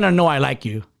 you're gonna know I like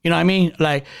you. You know what I mean?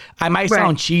 Like I might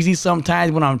sound cheesy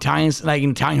sometimes when I'm telling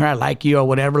her I like you or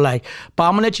whatever. Like, but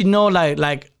I'm gonna let you know,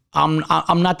 like. I'm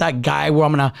not that guy where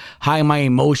I'm gonna hide my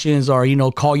emotions or, you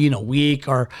know, call you in a week,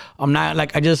 or I'm not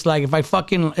like, I just like, if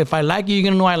I like you, you're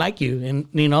gonna know I like you. And,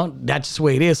 you know, that's just the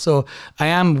way it is. So I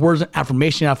am words of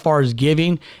affirmation as far as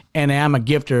giving, and I am a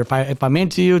gifter. If I'm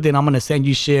into you, then I'm gonna send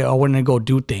you shit or we're gonna go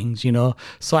do things, you know?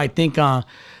 So I think I'm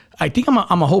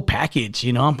a whole package,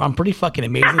 you know. I'm pretty fucking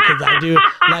amazing because I do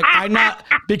like I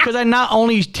not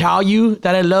only tell you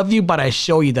that I love you, but I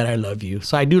show you that I love you.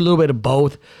 So I do a little bit of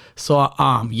both. So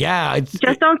yeah.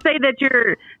 Just don't say that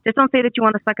you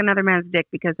want to suck another man's dick,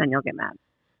 because then you'll get mad.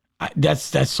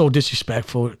 That's so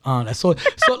disrespectful. So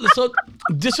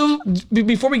this was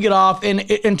before we get off,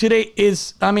 and today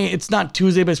is, I mean, it's not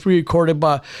Tuesday, but it's pre-recorded.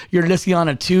 But you're listening on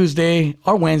a Tuesday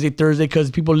or Wednesday, Thursday,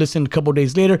 because people listen a couple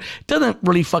days later. It doesn't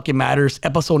really fucking matter. It's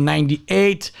episode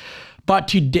 98. But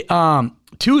today,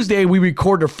 Tuesday, we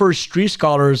record the first Street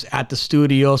Scholars at the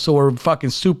studio, so we're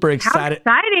fucking super excited.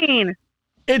 How exciting!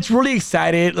 It's really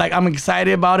excited. Like, I'm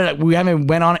excited about it. Like, we haven't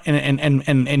went on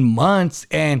in months,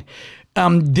 and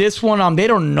this one, they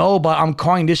don't know, but I'm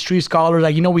calling this Street Scholars.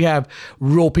 Like, you know, we have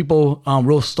real people,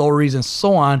 real stories and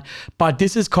so on, but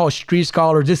this is called Street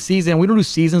Scholars this season. We don't do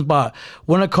seasons, but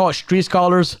we're gonna call it Street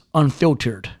Scholars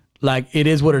Unfiltered. Like, it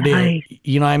is what it is.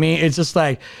 You know what I mean? It's just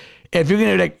like, if you're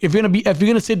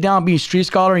gonna sit down and be a street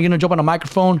scholar and you're gonna jump on a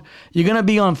microphone, you're gonna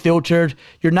be unfiltered.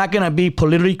 You're not gonna be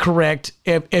politically correct.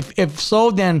 If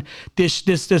so, then this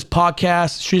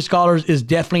podcast, Street Scholars, is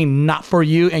definitely not for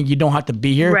you, and you don't have to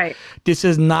be here. Right. This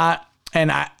is not. And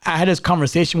I had this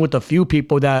conversation with a few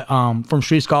people that from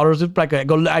Street Scholars. It's like I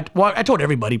told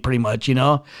everybody pretty much, you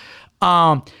know.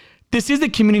 This is a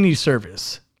community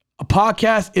service. A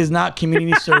podcast is not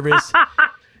community service.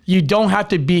 You don't have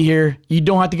to be here. You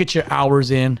don't have to get your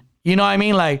hours in. You know what I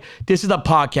mean? Like, this is a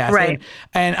podcast. Right.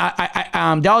 And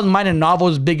I that was mine and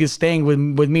Novel's biggest thing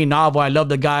with me and Novel. I love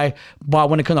the guy,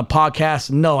 but when it comes to podcasts,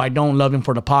 no, I don't love him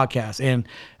for the podcast. And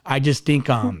I just think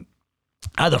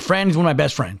as a friend, he's one of my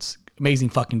best friends. Amazing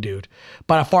fucking dude.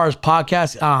 But as far as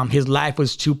podcasts, his life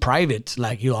was too private.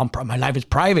 Like, you know, my life is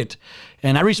private.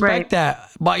 And I respect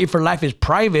that. But if your life is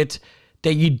private,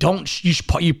 then you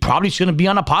probably shouldn't be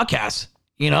on a podcast.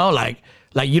 You know, like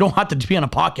you don't have to be on a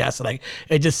podcast. Like,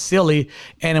 it's just silly.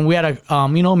 And then we had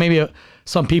you know, maybe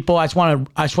some people. I just want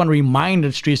to remind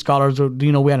the Street Scholars.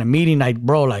 You know, we had a meeting. Like,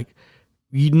 bro, like,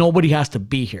 nobody has to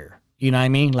be here. You know what I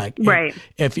mean? Like,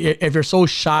 if you're so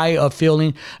shy of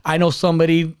feeling, I know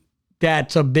somebody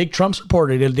that's a big Trump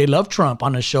supporter. They love Trump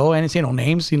on the show. I didn't say no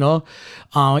names. You know,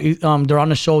 they're on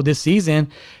the show this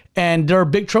season. And they're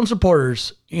big Trump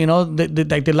supporters. You know,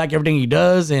 they like everything he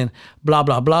does and blah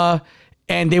blah blah.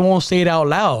 And they won't say it out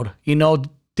loud. You know,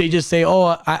 they just say,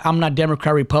 oh, I'm not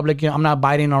Democrat, Republican, I'm not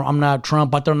Biden, or I'm not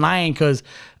Trump. But they're lying, because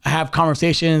I have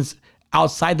conversations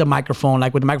outside the microphone,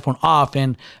 like with the microphone off,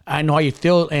 and I know how you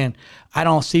feel, and I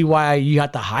don't see why you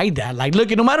have to hide that. Like,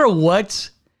 look, no matter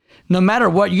what,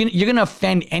 you're going to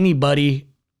offend anybody,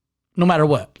 no matter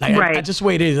what. Like, that's just the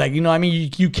way it is. Like, you know what I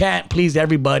mean? You can't please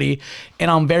everybody.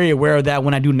 And I'm very aware of that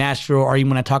when I do Nashville, or even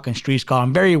when I talk in Street Scholar.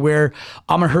 I'm very aware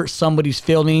I'm going to hurt somebody's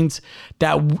feelings.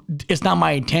 That it's not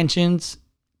my intentions,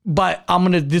 but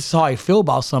this is how I feel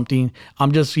about something.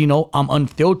 I'm just, you know, I'm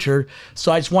unfiltered.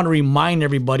 So I just want to remind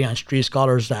everybody on Street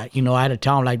Scholars that, you know, I had to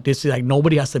tell them, like, this is like,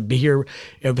 nobody has to be here.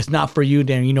 If it's not for you,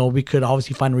 then, you know, we could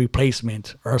obviously find a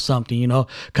replacement or something, you know,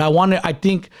 because I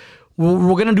think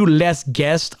we're going to do less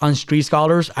guests on Street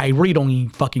Scholars. I really don't even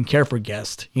fucking care for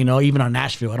guests. You know, even on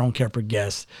Nashville, I don't care for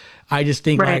guests. I just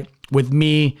think like with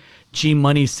me, G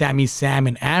Money, Sammy Sam,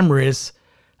 and Amris,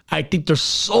 I think there's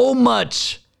so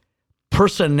much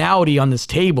personality on this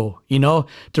table. You know,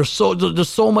 there's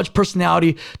so much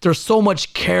personality. There's so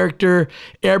much character.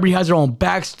 Everybody has their own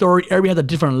backstory. Everybody has a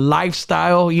different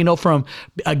lifestyle, you know, from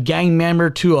a gang member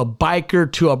to a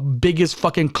biker to a biggest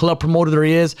fucking club promoter there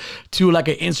is to like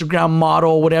an Instagram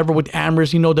model, whatever, with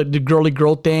Amherst, you know, the girly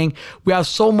girl thing. We have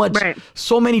so much,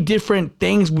 so many different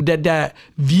things that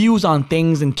views on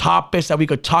things and topics that we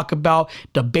could talk about,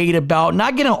 debate about,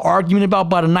 not get an argument about,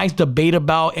 but a nice debate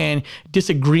about and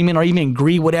disagreement or even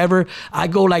agree, whatever. I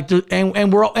go like,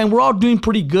 and we're all doing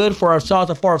pretty good for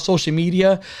ourselves as far as social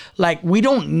media. Like, we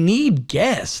don't need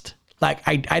guests. Like,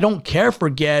 I don't care for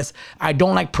guests. I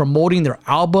don't like promoting their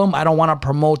album. I don't want to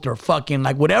promote their fucking,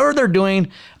 like, whatever they're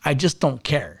doing. I just don't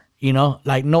care. You know,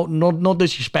 like, no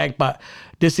disrespect, but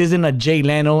this isn't a Jay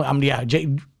Leno.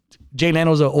 Jay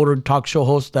Leno's an older talk show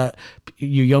host that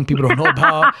you young people don't know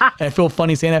about. I feel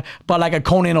funny saying that. But like a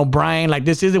Conan O'Brien, like,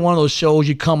 this isn't one of those shows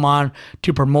you come on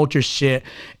to promote your shit.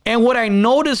 And what I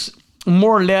noticed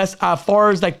more or less as far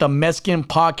as like the Mexican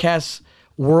podcast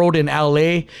world in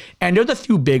LA, and there's a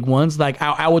few big ones. Like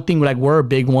I would think like we're a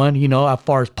big one, you know, as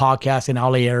far as podcasts in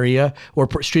LA area, where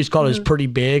Street Scholar is pretty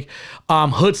big.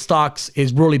 Hood Stocks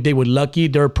is really big with Lucky.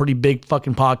 They're a pretty big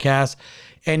fucking podcast.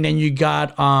 And then you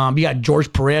got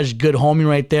George Perez, good homie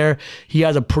right there. He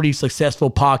has a pretty successful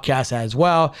podcast as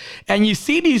well. And you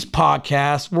see these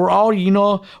podcasts, we're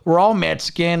all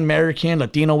Mexican, American,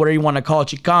 Latino, whatever you want to call it,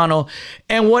 Chicano.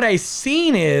 And what I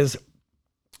seen is,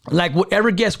 like,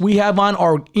 whatever guest we have on,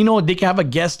 or, you know, they can have a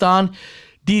guest on,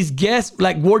 these guests,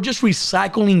 like, we're just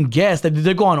recycling guests that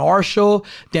they go on our show,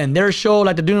 then their show,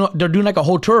 like they're doing like a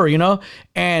whole tour, you know?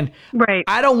 And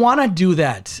I don't want to do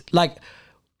that. Like,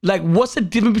 what's the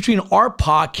difference between our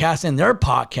podcast and their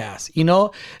podcast? You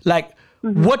know, like,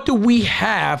 what do we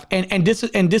have? And this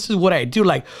is what I do.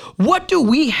 Like, what do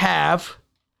we have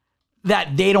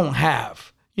that they don't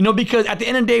have? You know, because at the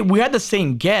end of the day, we had the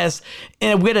same guests,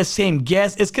 and if we had the same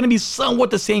guests, it's going to be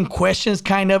somewhat the same questions,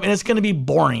 kind of, and it's going to be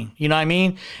boring. You know what I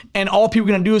mean? And all people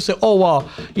are going to do is say, oh, well,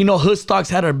 you know, Hood Stocks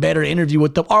had a better interview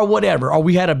with them, or whatever, or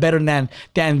we had a better than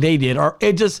they did, or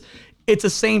it's the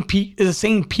same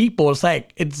people. It's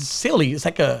like, it's silly. It's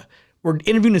like we're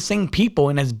interviewing the same people,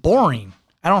 and it's boring.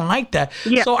 I don't like that.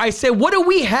 Yeah. So I said, what do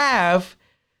we have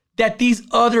that these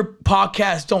other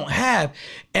podcasts don't have?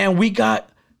 And we got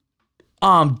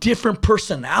different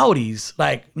personalities.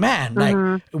 Like, man,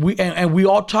 like we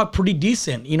all talk pretty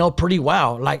decent, you know, pretty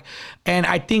well. Like, and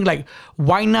I think, like,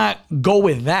 why not go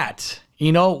with that?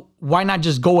 You know, why not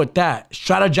just go with that?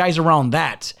 Strategize around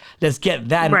that. Let's get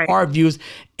that in our views.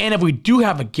 And if we do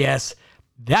have a guest,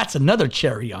 that's another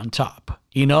cherry on top.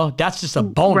 You know, that's just a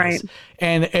bonus.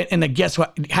 And the guest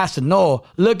has to know,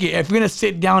 look, if we're going to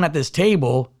sit down at this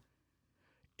table,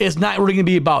 it's not really going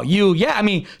to be about you. Yeah, I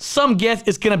mean, some guests,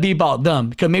 it's going to be about them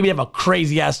because maybe they have a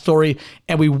crazy ass story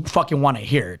and we fucking want to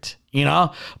hear it, you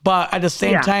know? But at the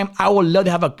same time, I would love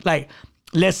to have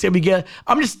let's say we get,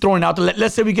 I'm just throwing out there,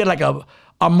 let's say we get like a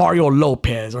Mario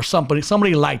Lopez or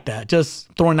somebody like that.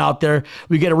 Just throwing out there,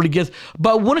 we get a really good.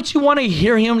 But wouldn't you want to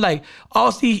hear him, like,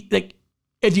 obviously, like,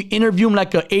 if you interview him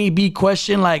like a A/B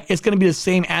question, like, it's gonna be the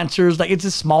same answers. Like, it's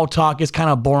just small talk. It's kind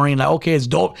of boring. Like, okay, it's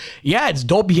dope. Yeah, it's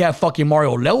dope. You have fucking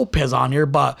Mario Lopez on here,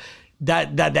 but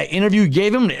that interview you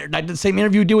gave him, like the same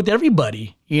interview you did with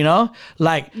everybody. You know,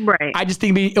 like, I just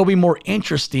think it'll be more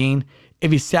interesting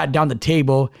if he sat down at the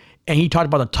table and he talked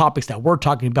about the topics that we're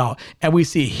talking about, and we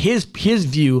see his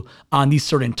view on these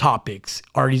certain topics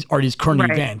or these current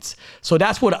events. So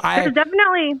that's what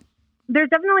There's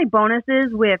definitely bonuses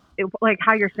with, like,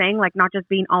 how you're saying, like, not just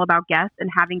being all about guests and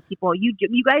having people. You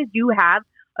guys do have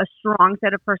a strong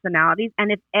set of personalities,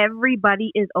 and if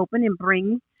everybody is open and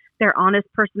brings their honest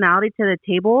personality to the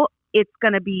table, it's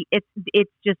gonna be it's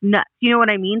just nuts. You know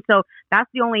what I mean? So that's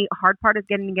the only hard part, is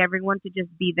getting everyone to just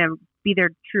be their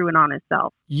true and honest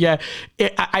self. Yeah,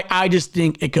 I just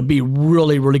think it could be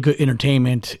really, really good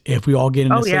entertainment if we all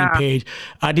get on the same page.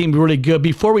 I think it'd be really good.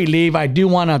 Before we leave, I do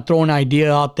want to throw an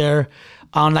idea out there.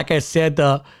 Like I said,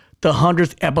 the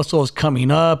 100th episode is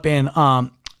coming up, and I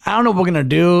don't know what we're gonna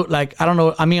do. like, I don't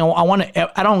know. I mean,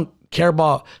 I don't care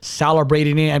about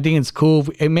celebrating it. I think it's cool.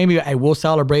 Maybe I will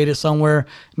celebrate it somewhere.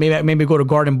 Maybe go to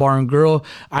Garden Bar and Grill.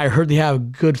 I heard they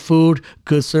have good food,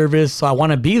 good service, so I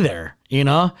want to be there. You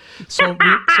know, so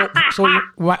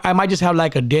I might just have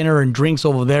like a dinner and drinks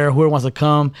over there. Whoever wants to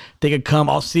come, they could come.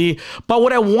 I'll see. But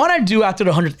what I want to do after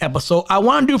the 100th episode, I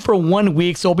want to do for 1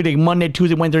 week. So it'll be like Monday,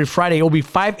 Tuesday, Wednesday, Friday. It'll be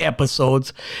 5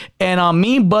 episodes. And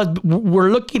me and Buzz, we're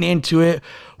looking into it.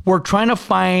 We're trying to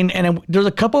find, and there's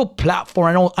a couple of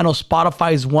platforms. I know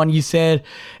Spotify is one, you said,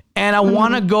 and I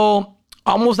want to go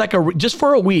almost like just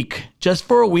for a week.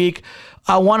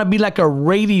 I want to be like a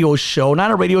radio show,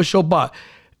 not a radio show, but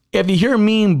if you hear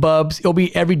me and Bubs, it'll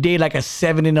be every day like a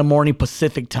 7 a.m.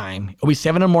 Pacific time. It'll be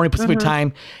 7 a.m. Pacific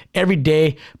time every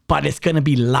day, but it's going to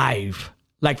be live.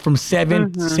 Like from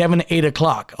 7 to 8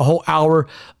 o'clock, a whole hour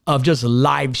of just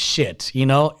live shit, you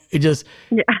know?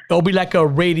 It'll be like a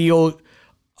radio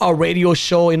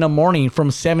show in the morning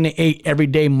from 7 to 8 every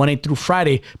day, Monday through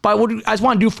Friday. But what I just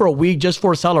want to do for a week, just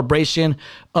for a celebration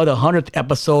of the 100th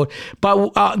episode.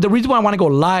 But the reason why I want to go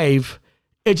live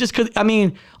is just because, I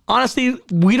mean, honestly,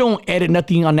 we don't edit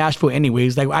nothing on Nashville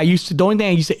anyways. Like the only thing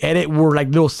I used to edit were like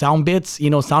little sound bits, you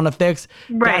know, sound effects.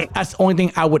 Right. That's the only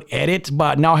thing I would edit.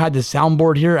 But now I have the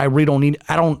soundboard here. I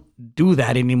don't do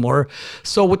that anymore.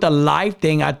 So with the live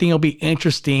thing, I think it'll be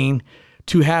interesting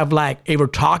to have like, if we're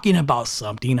talking about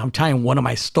something, I'm telling one of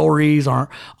my stories, or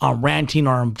I'm ranting,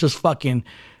 or I'm just fucking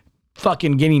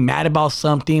getting mad about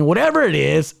something, whatever it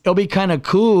is, it'll be kind of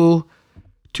cool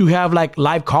to have like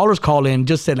live callers call in,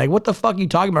 just say like, what the fuck are you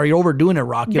talking about? You're overdoing it,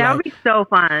 Rocky. That would be so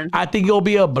fun. I think it'll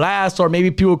be a blast. Or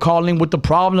maybe people calling with the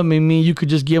problem. I mean, you could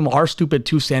just give them our stupid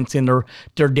 2 cents in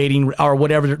their dating or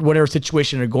whatever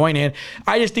situation they're going in.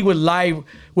 I just think with live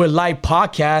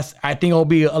podcasts, I think it'll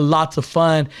be lots of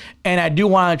fun. And I do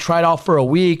want to try it out for a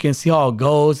week and see how it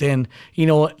goes. And, you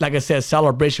know, like I said,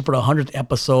 celebration for the 100th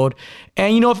episode.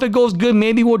 And, you know, if it goes good,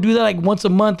 maybe we'll do that like once a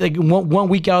month, like one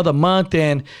week out of the month.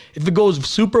 And if it goes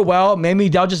super well, maybe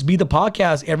that'll just be the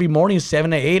podcast every morning, 7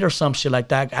 to 8 or some shit like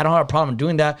that. I don't have a problem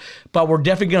doing that, but we're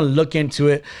definitely going to look into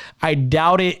it. I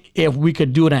doubt it if we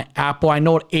could do it on Apple. I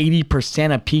know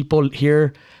 80% of people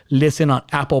here listen on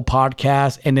Apple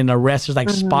Podcasts, and then the rest is like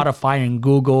Spotify and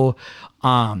Google.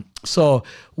 So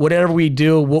whatever we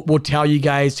do, we'll tell you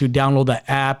guys to download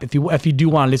the app if you do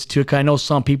want to listen to it. Cause I know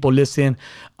some people listen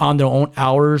on their own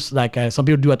hours, like some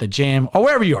people do at the gym or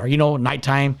wherever you are, you know,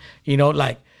 nighttime, you know,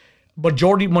 like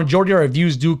majority of our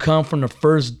views do come from the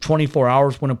first 24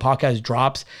 hours when a podcast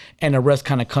drops, and the rest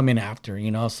kind of come in after,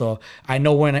 you know. So I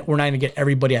know we're not going to get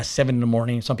everybody at 7 in the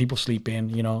morning. Some people sleep in,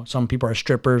 you know. Some people are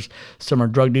strippers, some are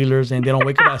drug dealers, and they don't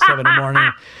wake up at 7 in the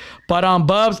morning. But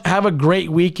Bubs, have a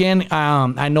great weekend.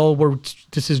 I know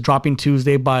this is dropping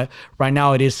Tuesday, but right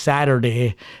now it is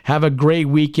Saturday. Have a great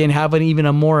weekend. Have even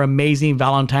a more amazing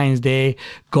Valentine's Day.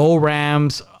 Go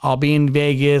Rams. I'll be in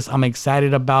Vegas. I'm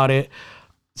excited about it.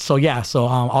 So yeah,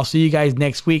 I'll see you guys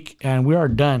next week, and we are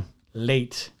done.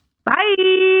 Late. Bye.